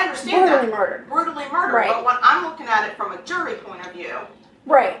murdered. I understand that. Brutally murdered. Right. Right. But when I'm looking at it from a jury point of view,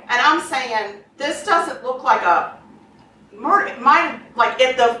 right. And I'm saying this doesn't look like a murder. It might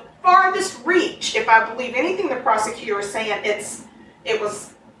if farthest reach, if I believe anything the prosecutor is saying, it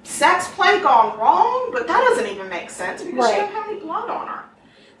was sex play gone wrong, but that doesn't even make sense because she didn't have any blood on her.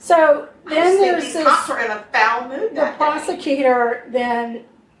 So then there's these this. cops are in a foul mood. The prosecutor then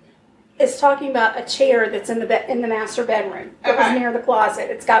is talking about a chair that's in the master bedroom. It was near the closet.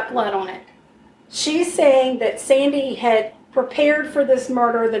 It's got blood on it. She's saying that Sandy had prepared for this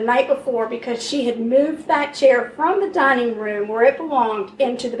murder the night before because she had moved that chair from the dining room where it belonged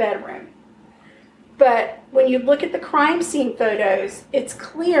into the bedroom. But when you look at the crime scene photos, it's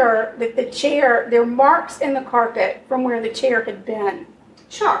clear that the chair, there are marks in the carpet from where the chair had been.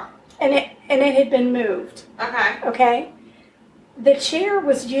 Sure. And it had been moved. Okay? The chair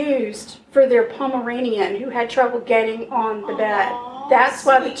was used for their Pomeranian who had trouble getting on the bed. That's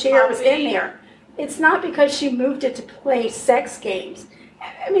why the chair was in there. It's not because she moved it to play sex games.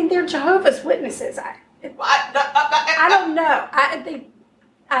 I mean, they're Jehovah's Witnesses. I don't know.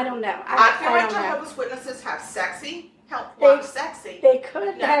 I don't know. I feel like Jehovah's Witnesses have sexy health locks. They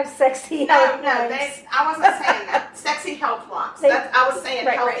could have sexy health locks. I wasn't saying that. Sexy health locks. I was saying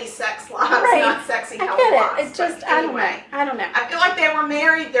healthy sex locks, not sexy health locks. It's just, I don't know. I feel like they were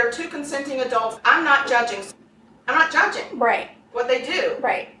married. They're two consenting adults. I'm not judging. Right. What they do.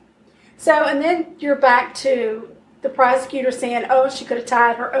 Right. So, and then you're back to the prosecutor saying, oh, she could have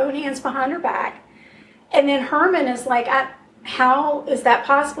tied her own hands behind her back. And then Herman is like, how is that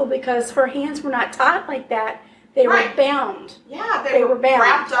possible? Because her hands were not tied like that. They were bound. Yeah, they were bound.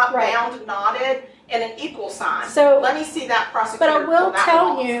 Wrapped up, bound, knotted, and an equal sign. So, let me see that prosecutor. But I will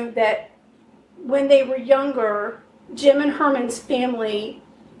tell you that when they were younger, Jim and Herman's family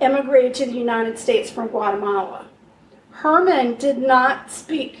immigrated to the United States from Guatemala. Herman did not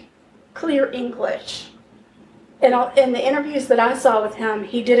speak clear English. In the interviews that I saw with him,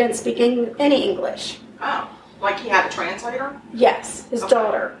 he didn't speak any English. Oh, like he had a translator? Yes, his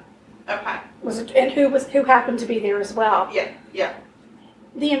daughter. Okay. Who happened to be there as well. Yeah.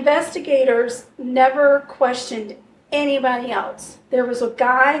 The investigators never questioned anybody else. There was a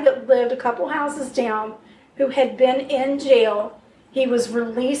guy that lived a couple houses down who had been in jail. He was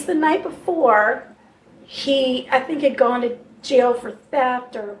released the night before. He, I think, had gone to jail for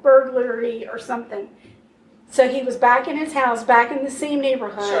theft or burglary or something. So he was back in his house, back in the same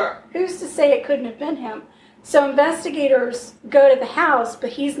neighborhood. Sure. Who's to say it couldn't have been him? So investigators go to the house,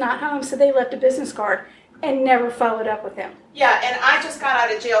 but he's not home, so they left a business card and never followed up with him. Yeah, and I just got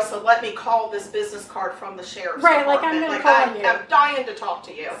out of jail, so let me call this business card from the sheriff's department. Right, like I'm going to call you. I'm dying to talk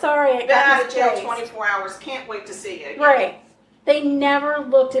to you. Sorry, I got out of jail misplaced. 24 hours. Can't wait to see you. Right. They never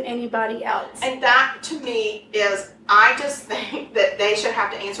looked at anybody else. And that, to me, is, I just think that they should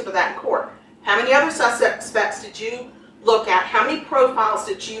have to answer to that in court. How many other suspects did you look at? How many profiles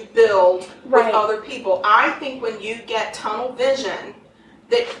did you build with other people? I think when you get tunnel vision,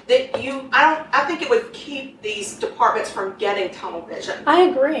 I think it would keep these departments from getting tunnel vision. I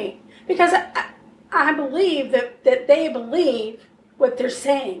agree. Because I believe that they believe what they're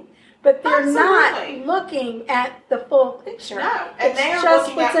saying. But they're not looking at the full picture. No, and they are just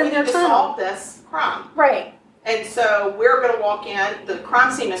looking at, we need to solve this crime. Right. And so we're going to walk in, the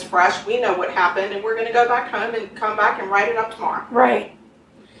crime scene is fresh, we know what happened, and we're going to go back home and come back and write it up tomorrow. Right.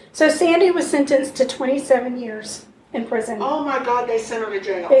 So Sandy was sentenced to 27 years in prison. Oh my God, they sent her to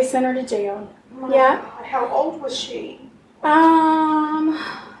jail. They sent her to jail. Oh my God. How old was she?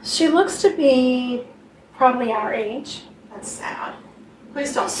 She looks to be probably our age. That's sad.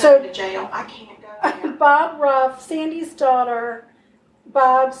 Please don't send me to jail. I can't go there. Bob Ruff, Sandy's daughter,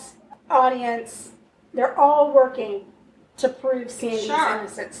 Bob's audience, they're all working to prove Sandy's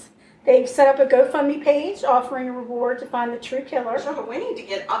innocence. They've set up a GoFundMe page offering a reward to find the true killer. Sure, but we need to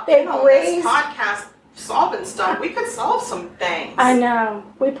get up on this podcast solving stuff. We could solve some things. I know.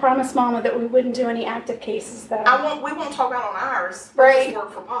 We promised Mama that we wouldn't do any active cases, though. We won't talk about on ours. Right. We'll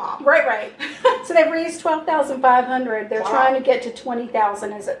just work for Bob. Right. So they've raised $12,500. They're trying to get to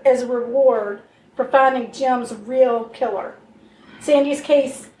 $20,000 as a reward for finding Jim's real killer. Sandy's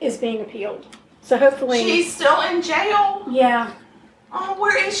case is being appealed. So hopefully... She's still in jail? Yeah. Oh,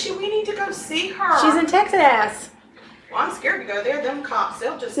 where is she? We need to go see her. She's in Texas. Well, I'm scared to go there. Them cops,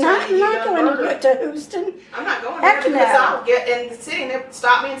 they'll just I'm not going to Houston. I'm not going there because I'll get in the city and they'll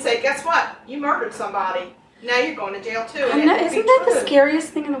stop me and say, guess what? You murdered somebody. Now you're going to jail too. I know. Isn't that the scariest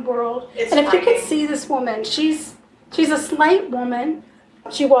thing in the world? It's and if you could see this woman, she's a slight woman.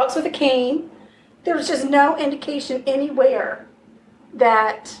 She walks with a cane. There's just no indication anywhere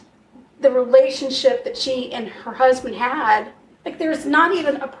that the relationship that she and her husband had, like there's not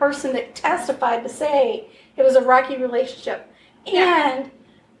even a person that testified to say it was a rocky relationship. And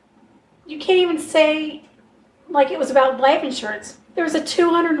you can't even say like it was about life insurance. there was a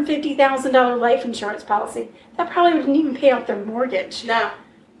 $250,000 life insurance policy. That probably wouldn't even pay off their mortgage. No.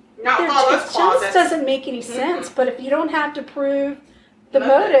 Not It all those just closets. doesn't make any sense. But if you don't have to prove the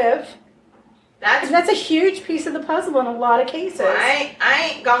motive, and that's a huge piece of the puzzle in a lot of cases.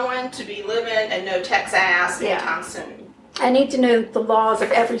 I ain't going to be living in no Texas anytime soon. I need to know the laws of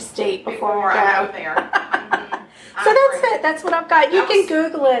every state before I I go there. So that's it. That's what I've got. You can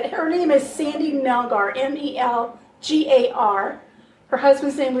Google it. Her name is Sandy Melgar, Melgar. Her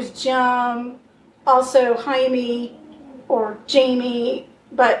husband's name was Jim, also Jaime or Jamie,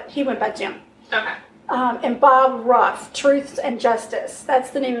 but he went by Jim. Okay. And Bob Ruff, Truth and Justice.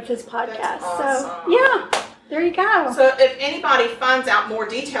 That's the name of his podcast. That's awesome. So, yeah, there you go. So if anybody finds out more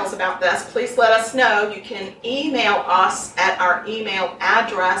details about this, please let us know. You can email us at our email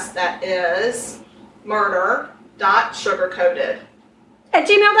address that is murder.sugarcoated At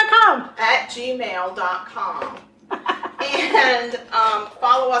gmail.com. at gmail.com. And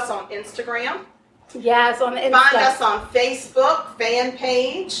follow us on Instagram. Yes, on the Insta. Find us on Facebook fan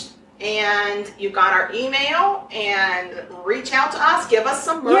page. And you got our email, and reach out to us. Give us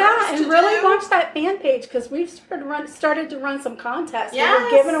some murders. Yeah, and really watch that fan page because we've started to run some contests.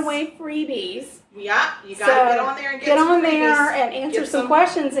 Yes. We're giving away freebies. Yeah, you got to get on there and get some on freebies. there and answer some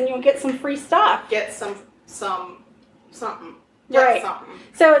questions, and you'll get some free stuff. Get something. Right. Something.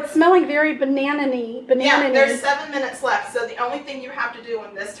 So it's smelling very banana-y. Yeah, there's 7 minutes left. So the only thing you have to do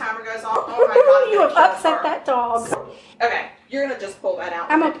when this timer goes off, oh my God, you have upset that dog. Okay, you're going to just pull that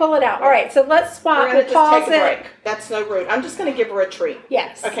out. I'm going to pull it out. All right, so let's swap. We're going to We'll just take a pause break. That's no rude. I'm just going to give her a treat.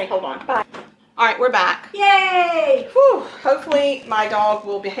 Yes. Okay, hold on. Bye. All right, we're back. Yay! Whew. Hopefully my dog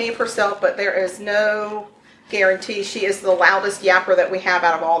will behave herself, but there is no guarantee. She is the loudest yapper that we have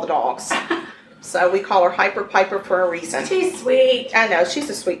out of all the dogs. So we call her Hyper Piper for a reason. She's sweet. I know, she's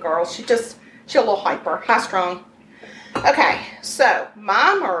a sweet girl. She's a little hyper, high strung. Okay, so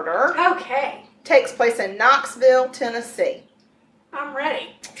my murder takes place in Knoxville, Tennessee. I'm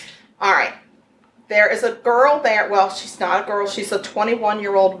ready. All right. There is a girl there. Well, she's not a girl. She's a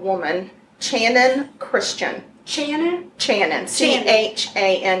 21-year-old woman, Channon Christian. Channon? Channon. Channon.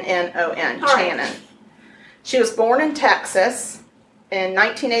 Channon. She was born in Texas in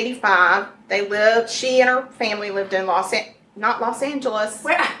 1985. She and her family lived in not Los Angeles.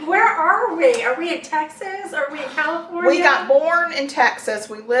 Where are we? Are we in Texas? Are we in California? We got born in Texas.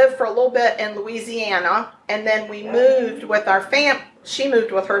 We lived for a little bit in Louisiana, and then we moved with our She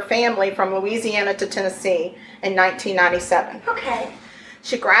moved with her family from Louisiana to Tennessee in 1997. Okay.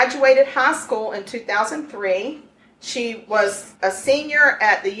 She graduated high school in 2003. She was a senior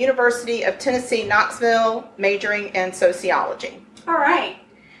at the University of Tennessee, Knoxville, majoring in sociology. All right.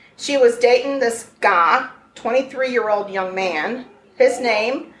 She was dating this guy, 23-year-old young man. His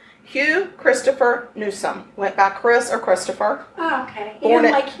name, Hugh Christopher Newsom. Went by Chris or Christopher. Oh, okay. He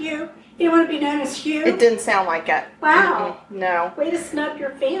didn't like Hugh? He didn't want to be known as Hugh? It didn't sound like it. Wow. No. Way to snub your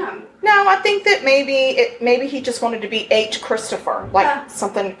fam. No, I think that maybe he just wanted to be H. Christopher, like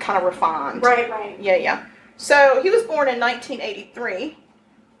something kind of refined. Right. Yeah. So he was born in 1983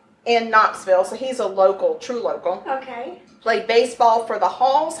 in Knoxville, so he's a true local. Okay. Played baseball for the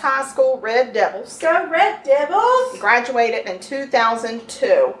Halls High School Red Devils. Go Red Devils! Graduated in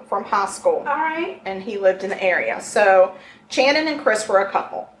 2002 from high school. All right. And he lived in the area. So Channon and Chris were a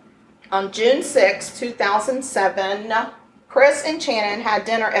couple. On June 6, 2007, Chris and Channon had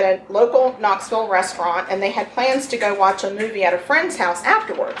dinner at a local Knoxville restaurant, and they had plans to go watch a movie at a friend's house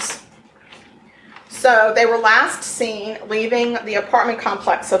afterwards. So they were last seen leaving the apartment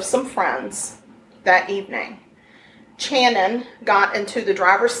complex of some friends that evening. Channon got into the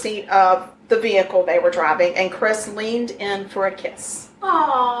driver's seat of the vehicle they were driving, and Chris leaned in for a kiss.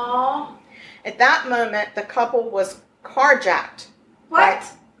 Aww. At that moment, the couple was carjacked. What?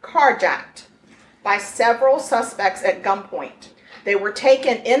 Carjacked by several suspects at gunpoint. They were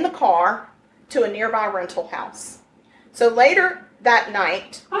taken in the car to a nearby rental house. So later that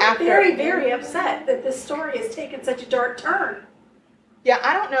night, I'm very, very upset that this story has taken such a dark turn. Yeah,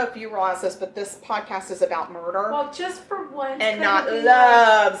 I don't know if you realize this, but this podcast is about murder. Well, just for once. And not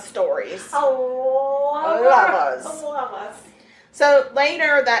love stories. Love us. So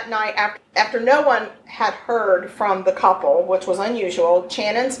later that night, after no one had heard from the couple, which was unusual,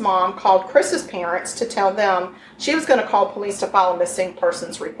 Channon's mom called Chris's parents to tell them she was going to call police to file a missing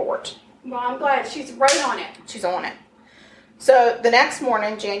persons report. Well, I'm glad she's right on it. She's on it. So the next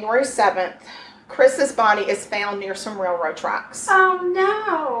morning, January 7th, Chris's body is found near some railroad tracks. Oh,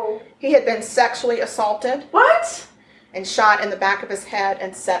 no. He had been sexually assaulted. What? And shot in the back of his head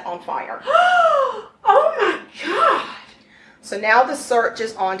and set on fire. Oh, my God. So now the search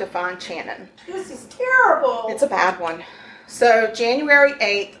is on to find Channon. This is terrible. It's a bad one. So January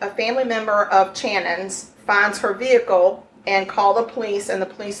 8th, a family member of Channon's finds her vehicle and call the police, and the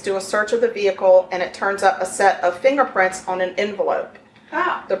police do a search of the vehicle, and it turns up a set of fingerprints on an envelope.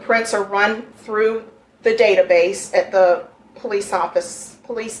 Oh. The prints are run through the database at the police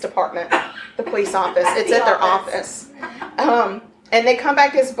department. It's at their office. And they come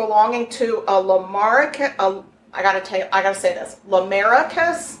back as belonging to a Lamarcus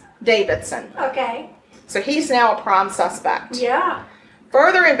Davidson. Okay. So he's now a prime suspect. Yeah.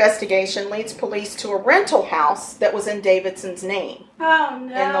 Further investigation leads police to a rental house that was in Davidson's name Oh,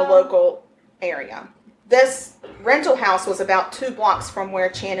 no. in the local area. This rental house was about 2 blocks from where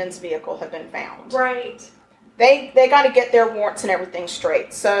Channon's vehicle had been found. Right. They got to get their warrants and everything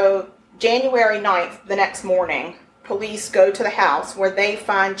straight. So January 9th, the next morning, police go to the house where they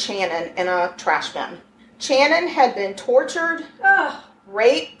find Channon in a trash bin. Channon had been tortured, Oh,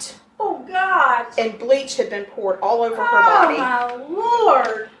 raped, oh God. and bleach had been poured all over her body. Oh, my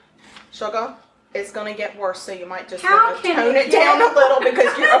Lord. Sugar, it's going to get worse, so you might just How want to can tone it it down get- a little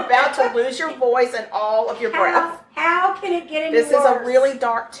because you're about to lose your voice and all of your breath. How can it get any This worse? is a really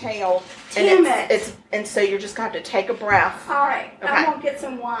dark tale. Damn and it. And so you're just going to have to take a breath. All right. Okay. I'm going to get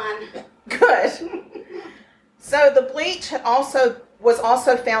some wine. Good. So the bleach was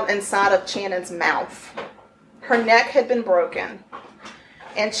also found inside of Channon's mouth. Her neck had been broken,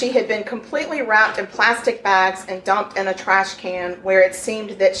 and she had been completely wrapped in plastic bags and dumped in a trash can where it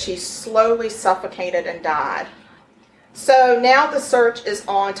seemed that she slowly suffocated and died. So now the search is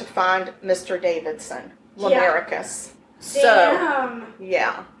on to find Mr. Davidson, Lamarcus. So, Damn.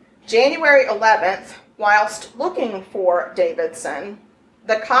 yeah. January 11th, whilst looking for Davidson,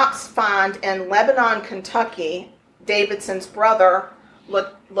 the cops find in Lebanon, Kentucky, Davidson's brother,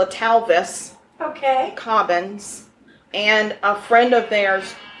 Latalvis Okay. Cobbins, and a friend of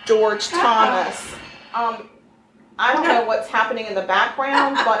theirs, George Thomas. I don't know what's happening in the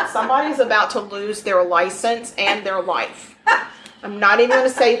background, but somebody's about to lose their license and their life. I'm not even going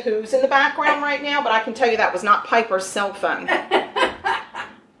to say who's in the background right now, but I can tell you that was not Piper's cell phone.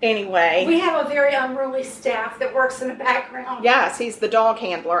 Anyway. We have a very unruly staff that works in the background. Yes, he's the dog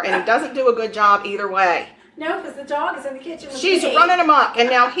handler, and he doesn't do a good job either way. No, because the dog is in the kitchen with She's me. running amok, and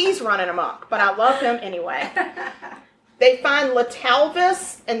now he's running amok, but I love him anyway. They find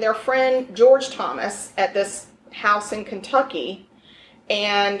Latalvis and their friend George Thomas at this house in Kentucky,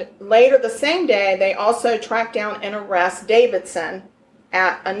 and later the same day, they also track down and arrest Davidson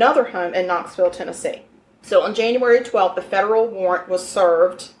at another home in Knoxville, Tennessee. So on January 12th, the federal warrant was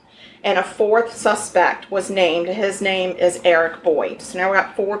served, and a 4th suspect was named. His name is Eric Boyd. So now we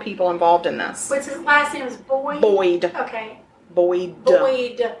got 4 people involved in this. What's his last name? Is Boyd? Boyd. Okay. Boyd.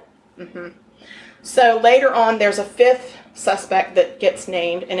 Boyd. So later on, there's a 5th suspect that gets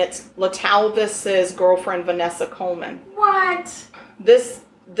named, and it's Latalvis's girlfriend, Vanessa Coleman. What?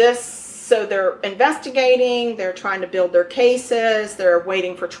 So they're investigating, they're trying to build their cases, they're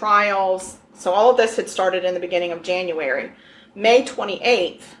waiting for trials. So all of this had started in the beginning of January. May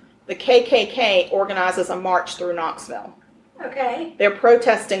 28th, the KKK organizes a march through Knoxville. Okay. They're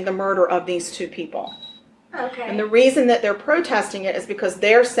protesting the murder of these 2 people. Okay. And the reason that they're protesting it is because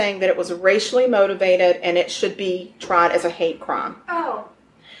they're saying that it was racially motivated and it should be tried as a hate crime. Oh.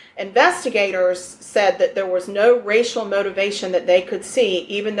 Investigators said that there was no racial motivation that they could see,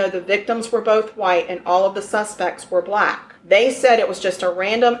 even though the victims were both white and all of the suspects were black. They said it was just a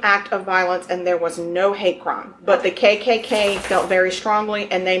random act of violence and there was no hate crime. But the KKK felt very strongly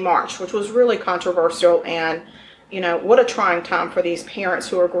and they marched, which was really controversial. And, you know, what a trying time for these parents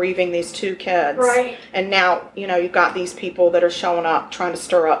who are grieving these 2 kids. Right. And now, you know, you've got these people that are showing up trying to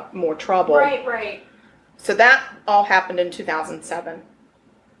stir up more trouble. Right. So that all happened in 2007.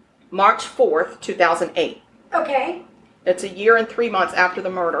 March 4th, 2008. Okay. It's a year and 3 months after the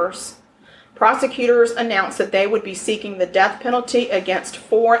murders. Prosecutors announced that they would be seeking the death penalty against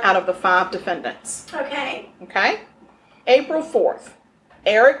 4 out of the 5 defendants. Okay. Okay? April 4th,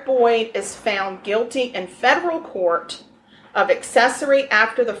 Eric Boyd is found guilty in federal court of accessory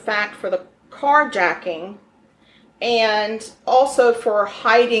after the fact for the carjacking and also for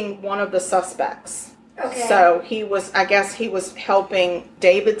hiding one of the suspects. Okay. So I guess he was helping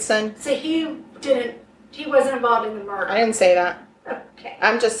Davidson. So he wasn't involved in the murder. I didn't say that. Okay.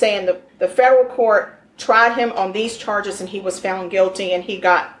 I'm just saying the federal court tried him on these charges and he was found guilty and he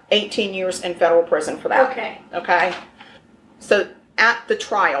got 18 years in federal prison for that. Okay. Okay. So at the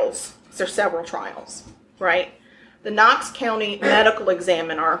trials, there's several trials, right? The Knox County medical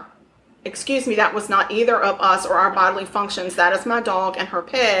examiner excuse me, that was not either of us or our bodily functions. That is my dog and her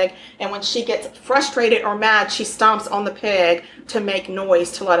pig. And when she gets frustrated or mad, she stomps on the pig to make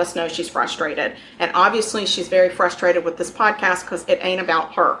noise to let us know she's frustrated. And obviously she's very frustrated with this podcast because it ain't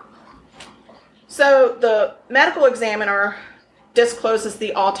about her. So the medical examiner discloses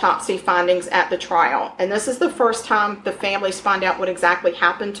the autopsy findings at the trial. And this is the first time the families find out what exactly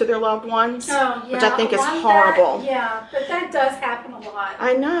happened to their loved ones, which I think is horrible. But that does happen a lot.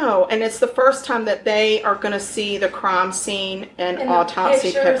 I know. And it's the first time that they are going to see the crime scene and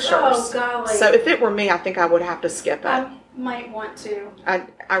autopsy pictures. Oh, golly. So if it were me, I think I would have to skip it. I might want to.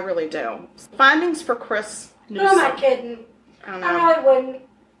 I really do. Findings for Chris Newsom. Who am I kidding? I don't know. I really wouldn't.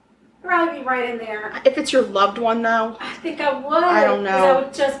 I'd probably be right in there. If it's your loved one, though, I think I would. I don't know. 'Cause I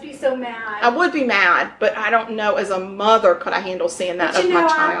would just be so mad. I would be mad, but I don't know. As a mother, could I handle seeing that But of my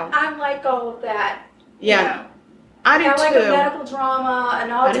child? I like all of that. Yeah, You know. I do I like too. a medical drama,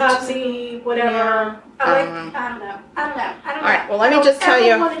 an autopsy, whatever. Yeah, I I don't don't know. All right, well, let me just tell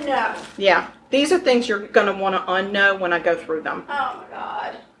you. I want to know. Yeah, these are things you're going to want to unknow when I go through them. Oh, my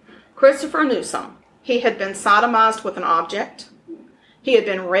God. Christopher Newsom. He had been sodomized with an object. He had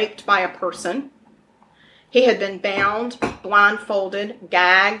been raped by a person. He had been bound, blindfolded,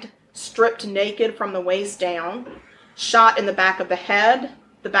 gagged, stripped naked from the waist down, shot in the back of the head,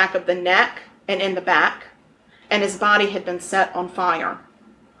 the back of the neck, and in the back, and his body had been set on fire.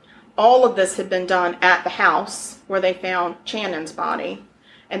 All of this had been done at the house where they found Shannon's body,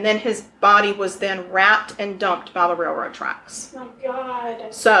 and then his body was then wrapped and dumped by the railroad tracks. Oh,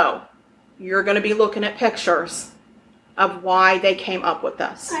 God. So, you're going to be looking at pictures of why they came up with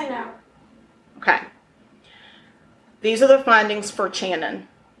this. I know. Okay. These are the findings for Shannon.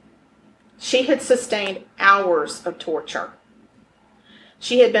 She had sustained hours of torture.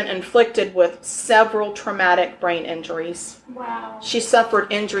 She had been inflicted with several traumatic brain injuries. Wow. She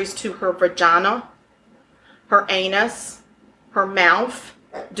suffered injuries to her vagina, her anus, her mouth,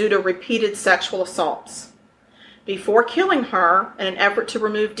 due to repeated sexual assaults. Before killing her, in an effort to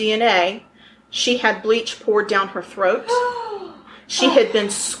remove DNA, she had bleach poured down her throat. She had been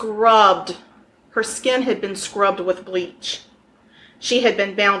scrubbed. Her skin had been scrubbed with bleach. She had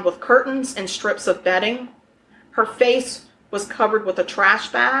been bound with curtains and strips of bedding. Her face was covered with a trash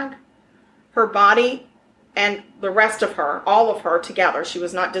bag. Her body and the rest of her, all of her together, she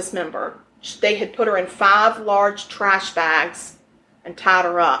was not dismembered. They had put her in 5 large trash bags and tied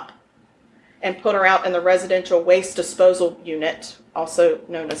her up and put her out in the residential waste disposal unit, also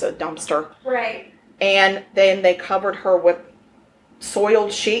known as a dumpster. Right. And then they covered her with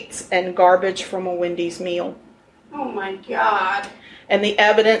soiled sheets and garbage from a Wendy's meal. Oh, my God. And the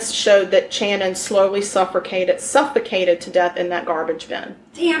evidence showed that Shannon slowly suffocated to death in that garbage bin.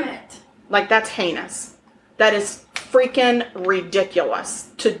 Damn it. Like, that's heinous. That is freaking ridiculous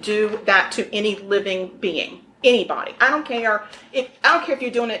to do that to any living being. Anybody. I don't care if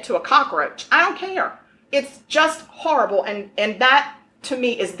you're doing it to a cockroach. I don't care. It's just horrible. And that, to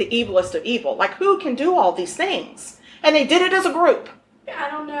me, is the evilest of evil. Like, who can do all these things? And they did it as a group. I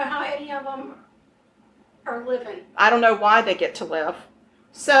don't know how any of them are living. I don't know why they get to live.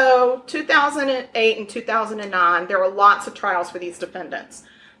 So, 2008 and 2009, there were lots of trials for these defendants.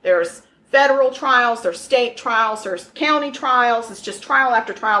 There's federal trials, there's state trials, there's county trials. It's just trial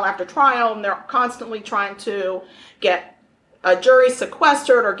after trial after trial, and they're constantly trying to get a jury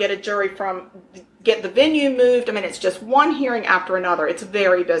sequestered or get the venue moved. I mean, it's just one hearing after another. It's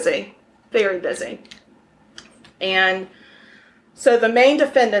very busy, very busy. And so the main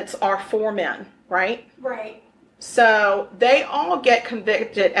defendants are 4 men, right? Right. So they all get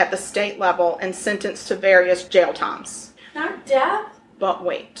convicted at the state level and sentenced to various jail times. Not death? But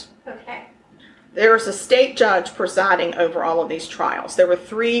wait. Okay. There was a state judge presiding over all of these trials. There were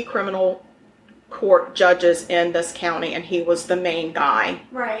 3 criminal court judges in this county, and he was the main guy.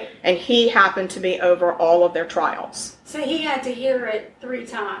 Right. And he happened to be over all of their trials. So he had to hear it 3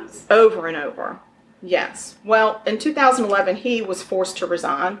 times. Over and over. Yes. Well, in 2011, he was forced to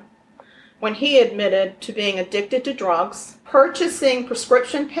resign when he admitted to being addicted to drugs, purchasing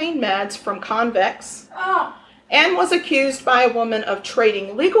prescription pain meds from convicts, and was accused by a woman of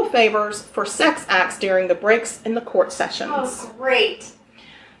trading legal favors for sex acts during the breaks in the court sessions. Oh, great.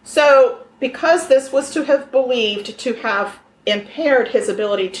 So, because this was to have believed to have impaired his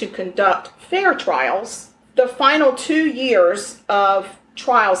ability to conduct fair trials, the final 2 years of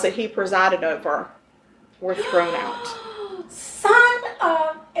trials that he presided over were thrown out. Son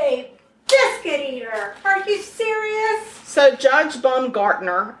of a biscuit eater. Are you serious? So Judge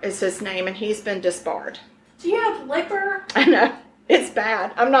Baumgartner is his name, and he's been disbarred. Do you have liquor? I know. It's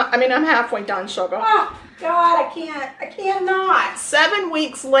bad. I'm halfway done, sugar. Oh, God, I cannot. 7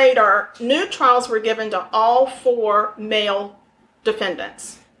 weeks later, new trials were given to all 4 male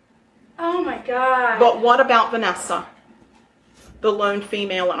defendants. Oh my God. But what about Vanessa, the lone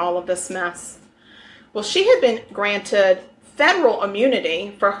female in all of this mess? Well, she had been granted federal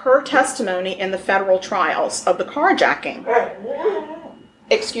immunity for her testimony in the federal trials of the carjacking.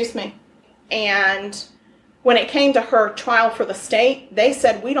 Excuse me. And when it came to her trial for the state, they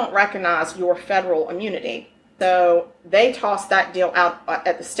said, we don't recognize your federal immunity. So they tossed that deal out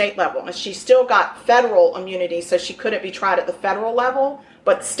at the state level. And she still got federal immunity, so she couldn't be tried at the federal level,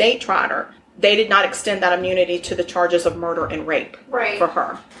 but the state tried her. They did not extend that immunity to the charges of murder and rape for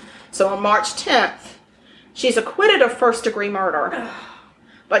her. So on March 10th, she's acquitted of first-degree murder.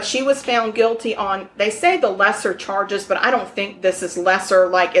 But she was found guilty on, they say the lesser charges, but I don't think this is lesser,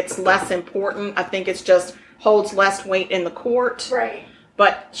 like it's less important. I think it's just holds less weight in the court. Right.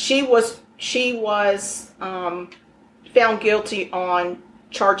 But she was found guilty on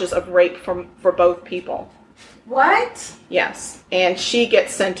charges of rape for both people. What? Yes. And she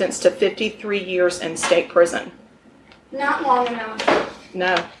gets sentenced to 53 years in state prison. Not long enough.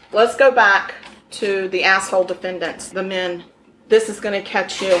 No. Let's go back to the asshole defendants, the men. This is going to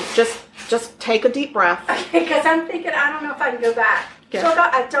catch you. Just take a deep breath. Because I'm thinking, I don't know if I can go back. Yeah. So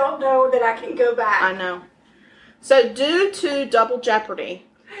I don't know that I can go back. I know. So due to double jeopardy,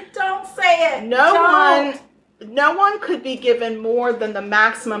 Don't say it. no one could be given more than the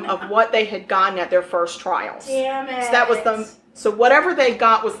maximum of what they had gotten at their first trials. Damn it. So that was so whatever they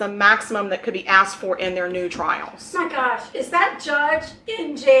got was the maximum that could be asked for in their new trials. Oh my gosh, is that judge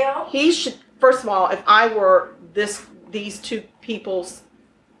in jail? He should, first of all, if I were these two people's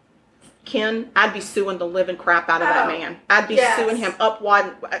kin, I'd be suing the living crap out of that man. I'd be suing him up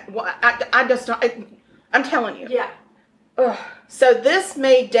wide. I just don't. I'm telling you. Yeah. Ugh. So this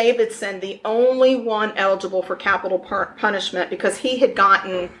made Davidson the only one eligible for capital punishment because he had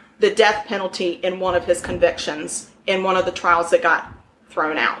gotten the death penalty in one of his convictions in one of the trials that got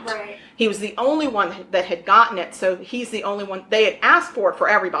thrown out. Right. He was the only one that had gotten it, so he's the only one. They had asked for it for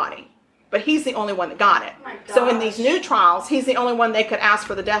everybody, but he's the only one that got it. Oh my So in gosh. these new trials, he's the only one they could ask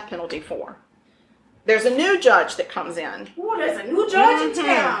for the death penalty for. There's a new judge that comes in. Ooh, there's a new judge in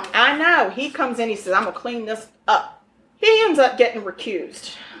town. I know. He comes in, he says, I'm going to clean this up. He ends up getting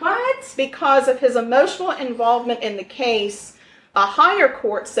recused. What? Because of his emotional involvement in the case, a higher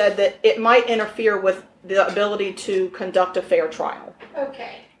court said that it might interfere with the ability to conduct a fair trial.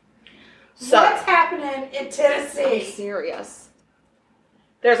 Okay. So, What's happening in I'm Tennessee? serious.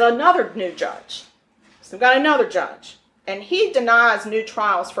 There's another new judge. So we've got another judge. And he denies new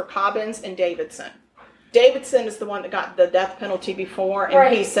trials for Cobbins and Davidson. Davidson is the one that got the death penalty before,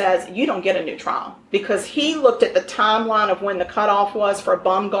 and he says, you don't get a new trial. Because he looked at the timeline of when the cutoff was for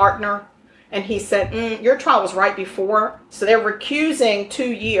Baumgartner, and he said, your trial was right before. So they're recusing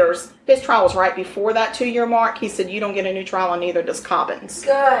 2 years. His trial was right before that 2-year mark. He said, you don't get a new trial, and neither does Cobbins,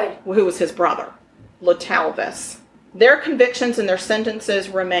 Good. who was his brother, LaTalvis. Their convictions and their sentences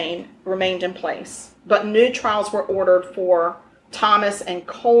remained in place, but new trials were ordered for Thomas and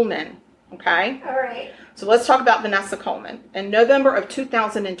Coleman. Okay? All right. So let's talk about Vanessa Coleman. In November of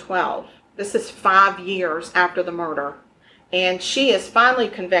 2012, this is 5 years after the murder, and she is finally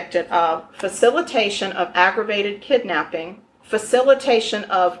convicted of facilitation of aggravated kidnapping, facilitation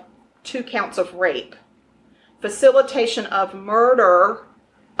of 2 counts of rape, facilitation of murder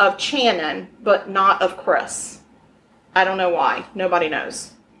of Channon, but not of Chris. I don't know why. Nobody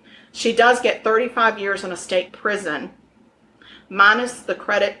knows. She does get 35 years in a state prison, minus the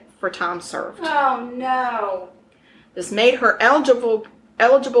credit for time served. Oh no. This made her eligible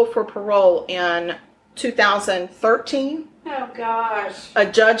for parole in 2013. Oh gosh. A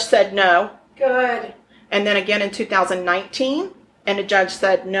judge said no. Good. And then again in 2019, and a judge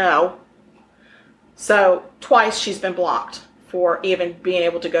said no. So twice she's been blocked for even being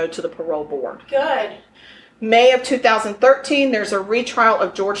able to go to the parole board. Good. May of 2013, there's a retrial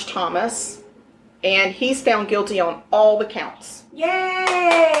of George Thomas, and he's found guilty on all the counts.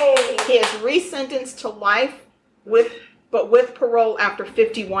 Yay! He is resentenced to life with parole after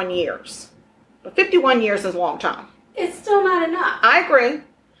 51 years. But 51 years is a long time. It's still not enough. I agree.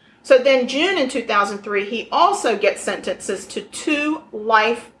 So then June in 2003, he also gets sentences to 2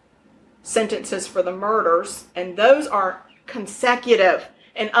 life sentences for the murders, and those are consecutive.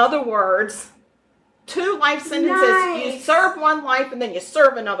 In other words, 2 life sentences. Nice. You serve 1 life and then you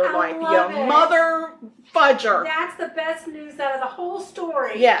serve another life. love You it. mother fudger. That's the best news out of the whole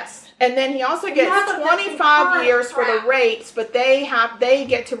story. Yes. And then he also gets Enough of this 25 concurrent years for the crap. rapes, but they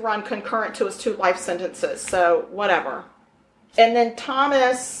get to run concurrent to his 2 life sentences. So whatever. And then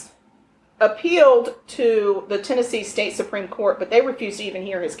Thomas, appealed to the Tennessee State Supreme Court, but they refused to even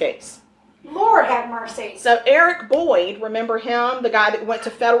hear his case. Lord have mercy. So Eric Boyd, remember him, the guy that went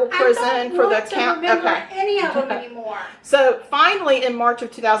to federal prison for the count? Okay. Any of them anymore. So finally, in March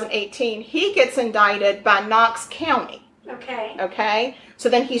of 2018, he gets indicted by Knox County. Okay. Okay. So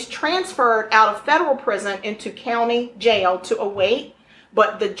then he's transferred out of federal prison into county jail to await,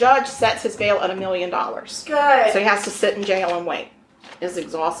 but the judge sets his bail at $1 million. Good. So he has to sit in jail and wait. It's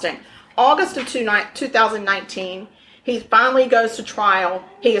exhausting. August of 2019. He finally goes to trial.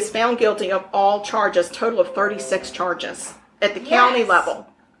 He is found guilty of all charges, total of 36 charges at the county level.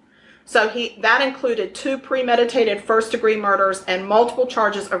 So that included 2 premeditated first-degree murders and multiple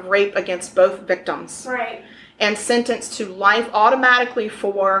charges of rape against both victims. Right. And sentenced to life automatically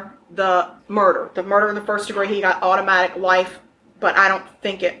for the murder. The murder in the first degree, he got automatic life, but I don't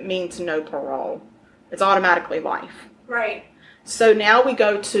think it means no parole. It's automatically life. Right. So now we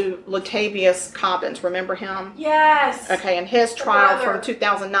go to Latavius Cobbins. Remember him? Yes. Okay, and his trial from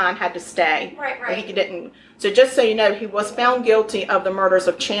 2009 had to stay. Right. He didn't. So just so you know, he was found guilty of the murders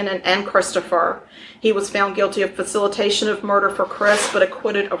of Channon and Christopher. He was found guilty of facilitation of murder for Chris, but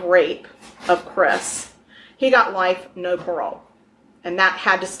acquitted of rape of Chris. He got life, no parole. And that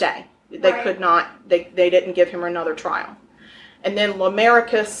had to stay. They could not, they didn't give him another trial. And then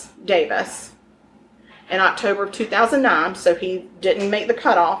Lamarcus Davis, in October of 2009, so he didn't make the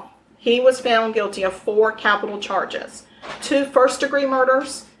cutoff, he was found guilty of 4 capital charges. 2 first-degree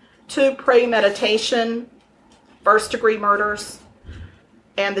murders, 2 premeditation first-degree murders,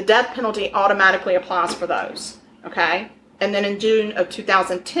 and the death penalty automatically applies for those, okay? And then in June of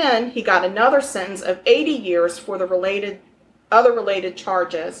 2010, he got another sentence of 80 years for the other related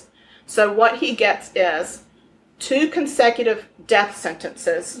charges. So what he gets is 2 consecutive death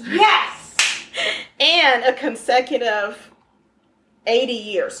sentences. Yes! And a consecutive 80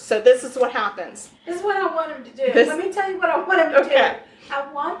 years. So this is what happens. This is what I want him to do. Let me tell you what I want him to do. I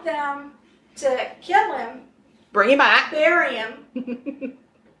want them to kill him. Bring him back. Bury him.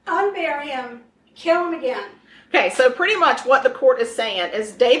 Unbury him. Kill him again. Okay, so pretty much what the court is saying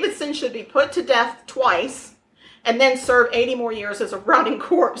is Davidson should be put to death twice and then serve 80 more years as a rotting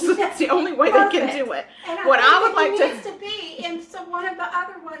corpse. That's the only way they can do it. And what I would like he to needs to be in one of the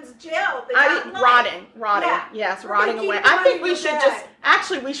other ones jail. Rotting. Yeah. Yes, rotting away. I think we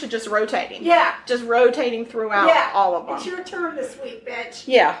should just rotate him. Yeah. Just rotating throughout all of them. It's your turn this week, bitch.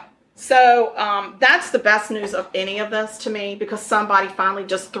 Yeah. So that's the best news of any of this to me, because somebody finally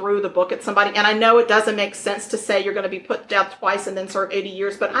just threw the book at somebody. And I know it doesn't make sense to say you're going to be put to death twice and then serve 80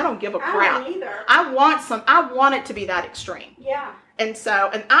 years, but I don't give a crap. I don't either. I want it to be that extreme. Yeah. And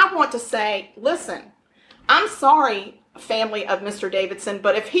I want to say, listen, I'm sorry, family of Mr. Davidson,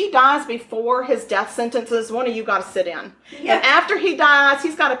 but if he dies before his death sentences, one of you got to sit in. Yeah. And after he dies,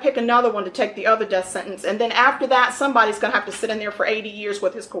 he's got to pick another one to take the other death sentence. And then after that, somebody's going to have to sit in there for 80 years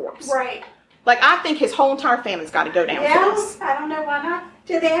with his corpse. Right. Like, I think his whole entire family's got to go down for this. I don't know why not.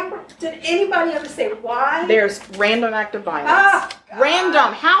 Did anybody ever say why? There's random act of violence. Oh,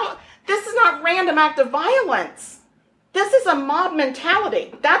 random. How? This is not random act of violence. This is a mob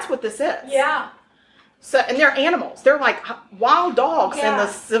mentality. That's what this is. Yeah. So, and they're animals. They're like wild dogs in the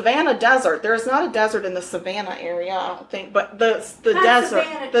savannah desert. There's not a desert in the savannah area, I don't think, but the not desert.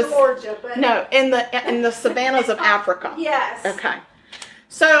 Savannah, Georgia, but no, in the savannas of Africa. Yes. Okay.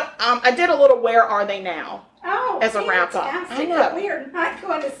 So I did a little "Where Are They Now?" as a wrap up. I know. We are not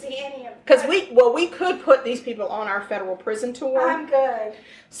going to see any of them. Because we could put these people on our federal prison tour. I'm good.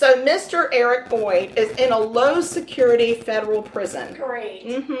 So Mr. Eric Boyd is in a low security federal prison. Great.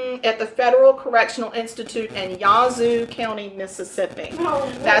 At the Federal Correctional Institute in Yazoo County, Mississippi.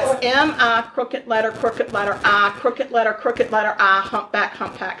 Oh, that's M-I, crooked letter I, crooked letter I,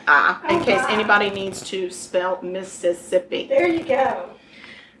 humpback I, in case anybody needs to spell Mississippi. There you go.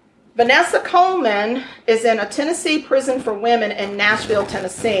 Vanessa Coleman is in a Tennessee prison for women in Nashville,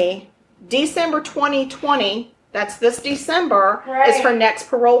 Tennessee. December 2020, that's this December, is her next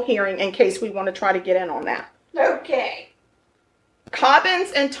parole hearing, in case we want to try to get in on that. Okay.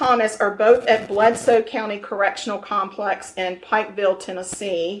 Cobbins and Thomas are both at Bledsoe County Correctional Complex in Pikeville,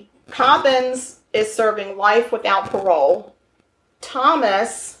 Tennessee. Cobbins is serving life without parole.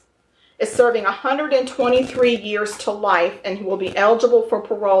 Thomas is serving 123 years to life, and he will be eligible for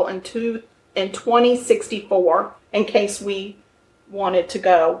parole in 2064, in case we wanted to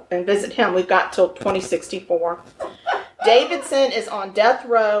go and visit him. We've got till 2064. Davidson is on death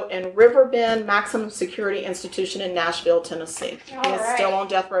row in Riverbend Maximum Security Institution in Nashville, Tennessee. All He is right. still on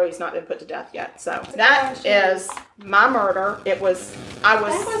death row. He's not been put to death yet. So that is my murder. That was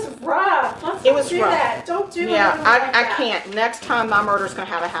rough. Let's It was do rough. that. Don't do Yeah, another one like I that. can't. Next time my murder's going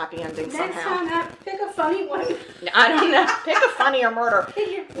to have a happy ending Next somehow. time, pick a funny one. I don't know. Pick a funnier murder.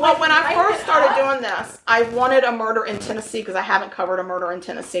 Well, when I first started doing this, I wanted a murder in Tennessee because I haven't covered a murder in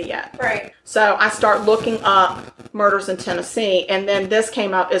Tennessee yet. Right. So I start looking up murders in Tennessee, and then this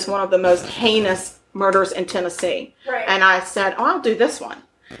came up as one of the most heinous murders in Tennessee. Right. And I said, oh, I'll do this one.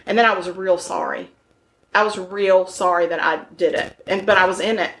 And then I was real sorry. I was real sorry that I did it. But I was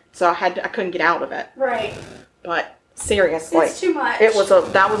in it, so I couldn't get out of it. Right. But seriously, It's too much. that was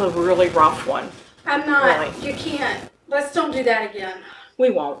a really rough one. I'm not. Really. You can't. Let's don't do that again. We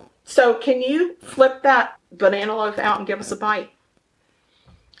won't. So can you flip that banana loaf out and give us a bite?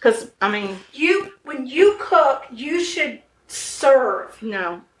 Because, I mean, When you cook, you should serve.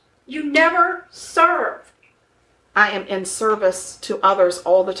 no. You never serve. I am in service to others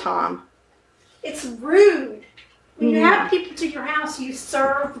all the time. It's rude. When you Yeah. have people to your house, you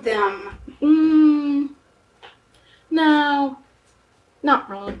serve them. No. Not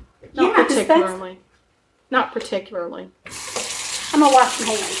really. Not Yeah, 'cause particularly. Not particularly. I'm gonna wash my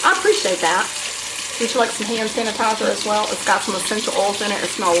hands. I appreciate that. Would you like some hand sanitizer as well? It's got some essential oils in it. It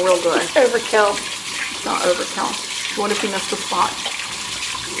smells real good. Overkill. It's not overkill. What if you missed a spot?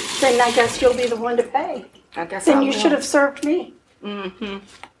 Then I guess you'll be the one to pay. I guess Then I you will. should have served me.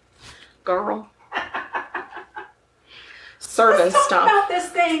 Girl. Service Let's talk stuff. about this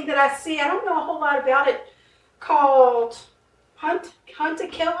thing that I see. I don't know a whole lot about it. Called Hunt a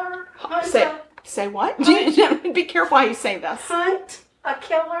Killer. Say what? Be careful how you say this. Hunt a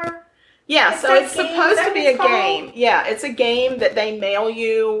Killer. Yeah, It's so that it's game, supposed is that to be what a it's called? game. Yeah, it's a game that they mail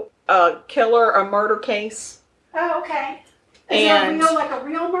you a killer, a murder case. Oh, okay. Is And- it like a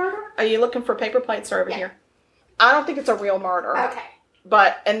real murder? Are you looking for paper plates or over Yeah. here? I don't think it's a real murder. Okay.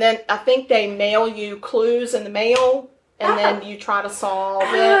 And then I think they mail you clues in the mail, and then you try to solve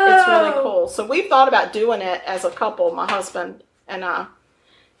it. It's really Oh. cool. So we've thought about doing it as a couple, my husband and I.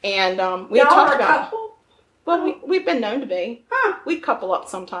 And we Y'all talked are a about. couple? Well, we've been known to be. Huh. We couple up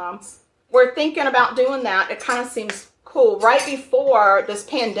sometimes. We're thinking about doing that. It kind of seems cool. Right before this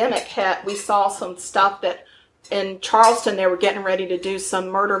pandemic hit, we saw some stuff that in Charleston, they were getting ready to do some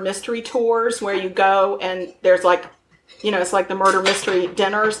murder mystery tours where you go and there's like, it's like the murder mystery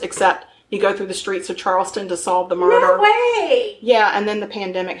dinners, except you go through the streets of Charleston to solve the murder. No way. Yeah, and then the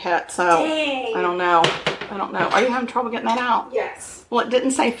pandemic hit, so Dang. I don't know. Are you having trouble getting that out? Yes. Well, it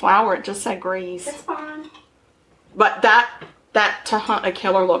didn't say flour, it just said grease. It's fine. But that to hunt a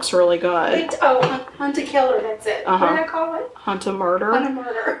killer looks really good. Hunt a Killer, that's it. Uh-huh. What did I call it? Hunt a murder? Hunt a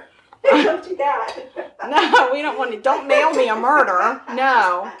Murder. Don't do that. No, we don't want to. Don't mail me a murder.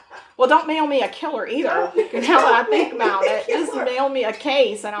 No. Well, don't mail me a killer either. Now that I think about it, just mail me a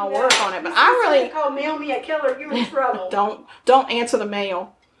case and I'll work on it. But I really call mail me a killer. You're in trouble. don't answer the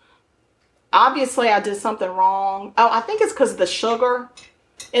mail. Obviously, I did something wrong. Oh, I think it's because of the sugar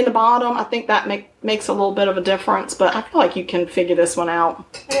in the bottom. I think that makes a little bit of a difference. But I feel like you can figure this one out.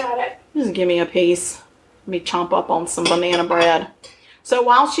 I got it. Just give me a piece. Let me chomp up on some banana bread. So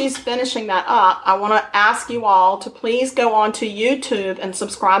while she's finishing that up, I want to ask you all to please go on to YouTube and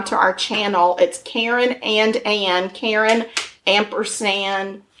subscribe to our channel. It's Karen and Ann. Karen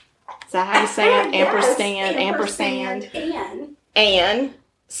ampersand. Is that how you say it? Yes, Ampersand. And. Ann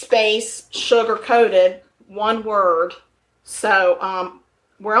space sugar coated, one word. So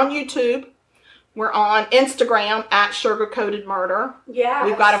we're on YouTube. We're on Instagram at Sugar Coated Murder. Yeah.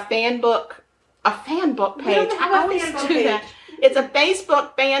 We've got a fan book We page. don't have I a always fan book do that. page. It's a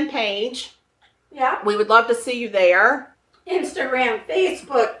Facebook fan page. Yeah. We would love to see you there. Instagram,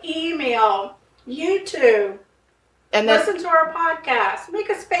 Facebook, email, YouTube. And then, Listen to our podcast. Make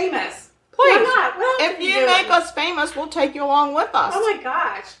us famous. please, Why not? What else if are you doing? make us famous, we'll take you along with us. Oh my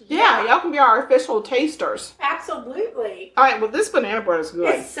gosh. yeah, y'all can be our official tasters. Absolutely. All right, well, this banana bread is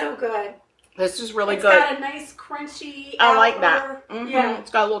good. It's so good. This is really It's good. got a nice crunchy I like outer- that. Mhm. Yeah.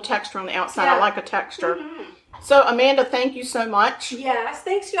 It's got a little texture on the outside. Yeah. I like a texture. Mhm. So, Amanda, thank you so much. Yes.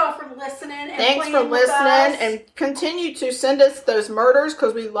 Thanks y'all for listening and Thanks for playing with listening, us. and continue to send us those murders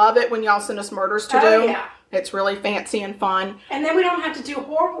because we love it when y'all send us murders to Oh, do. yeah. It's really fancy and fun. And then we don't have to do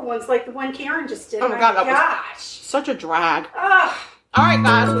horrible ones like the one Karen just did. Oh my God, that was- gosh. Such a drag. Ugh. All right,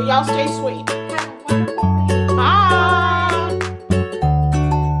 guys. Well, y'all stay sweet. Have a wonderful week. Bye.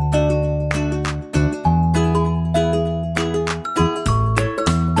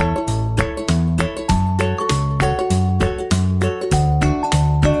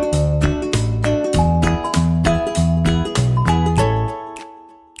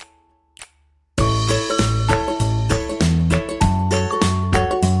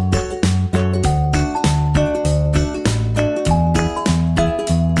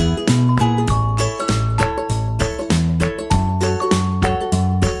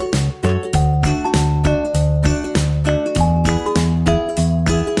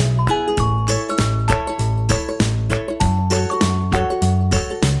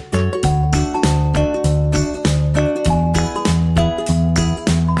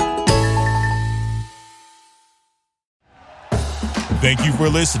 Thank you for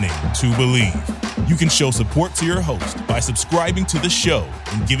listening to Believe. You can show support to your host by subscribing to the show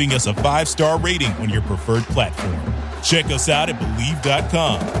and giving us a 5-star rating on your preferred platform. Check us out at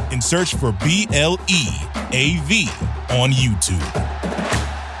Believe.com and search for BLEAV on YouTube.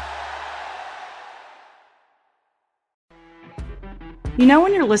 You know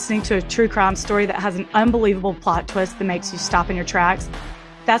when you're listening to a true crime story that has an unbelievable plot twist that makes you stop in your tracks?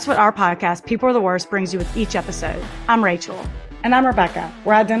 That's what our podcast, People Are the Worst, brings you with each episode. I'm Rachel. And I'm Rebecca.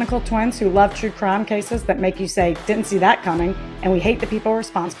 We're identical twins who love true crime cases that make you say, didn't see that coming, and we hate the people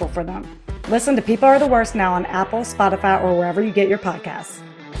responsible for them. Listen to People Are the Worst now on Apple, Spotify, or wherever you get your podcasts.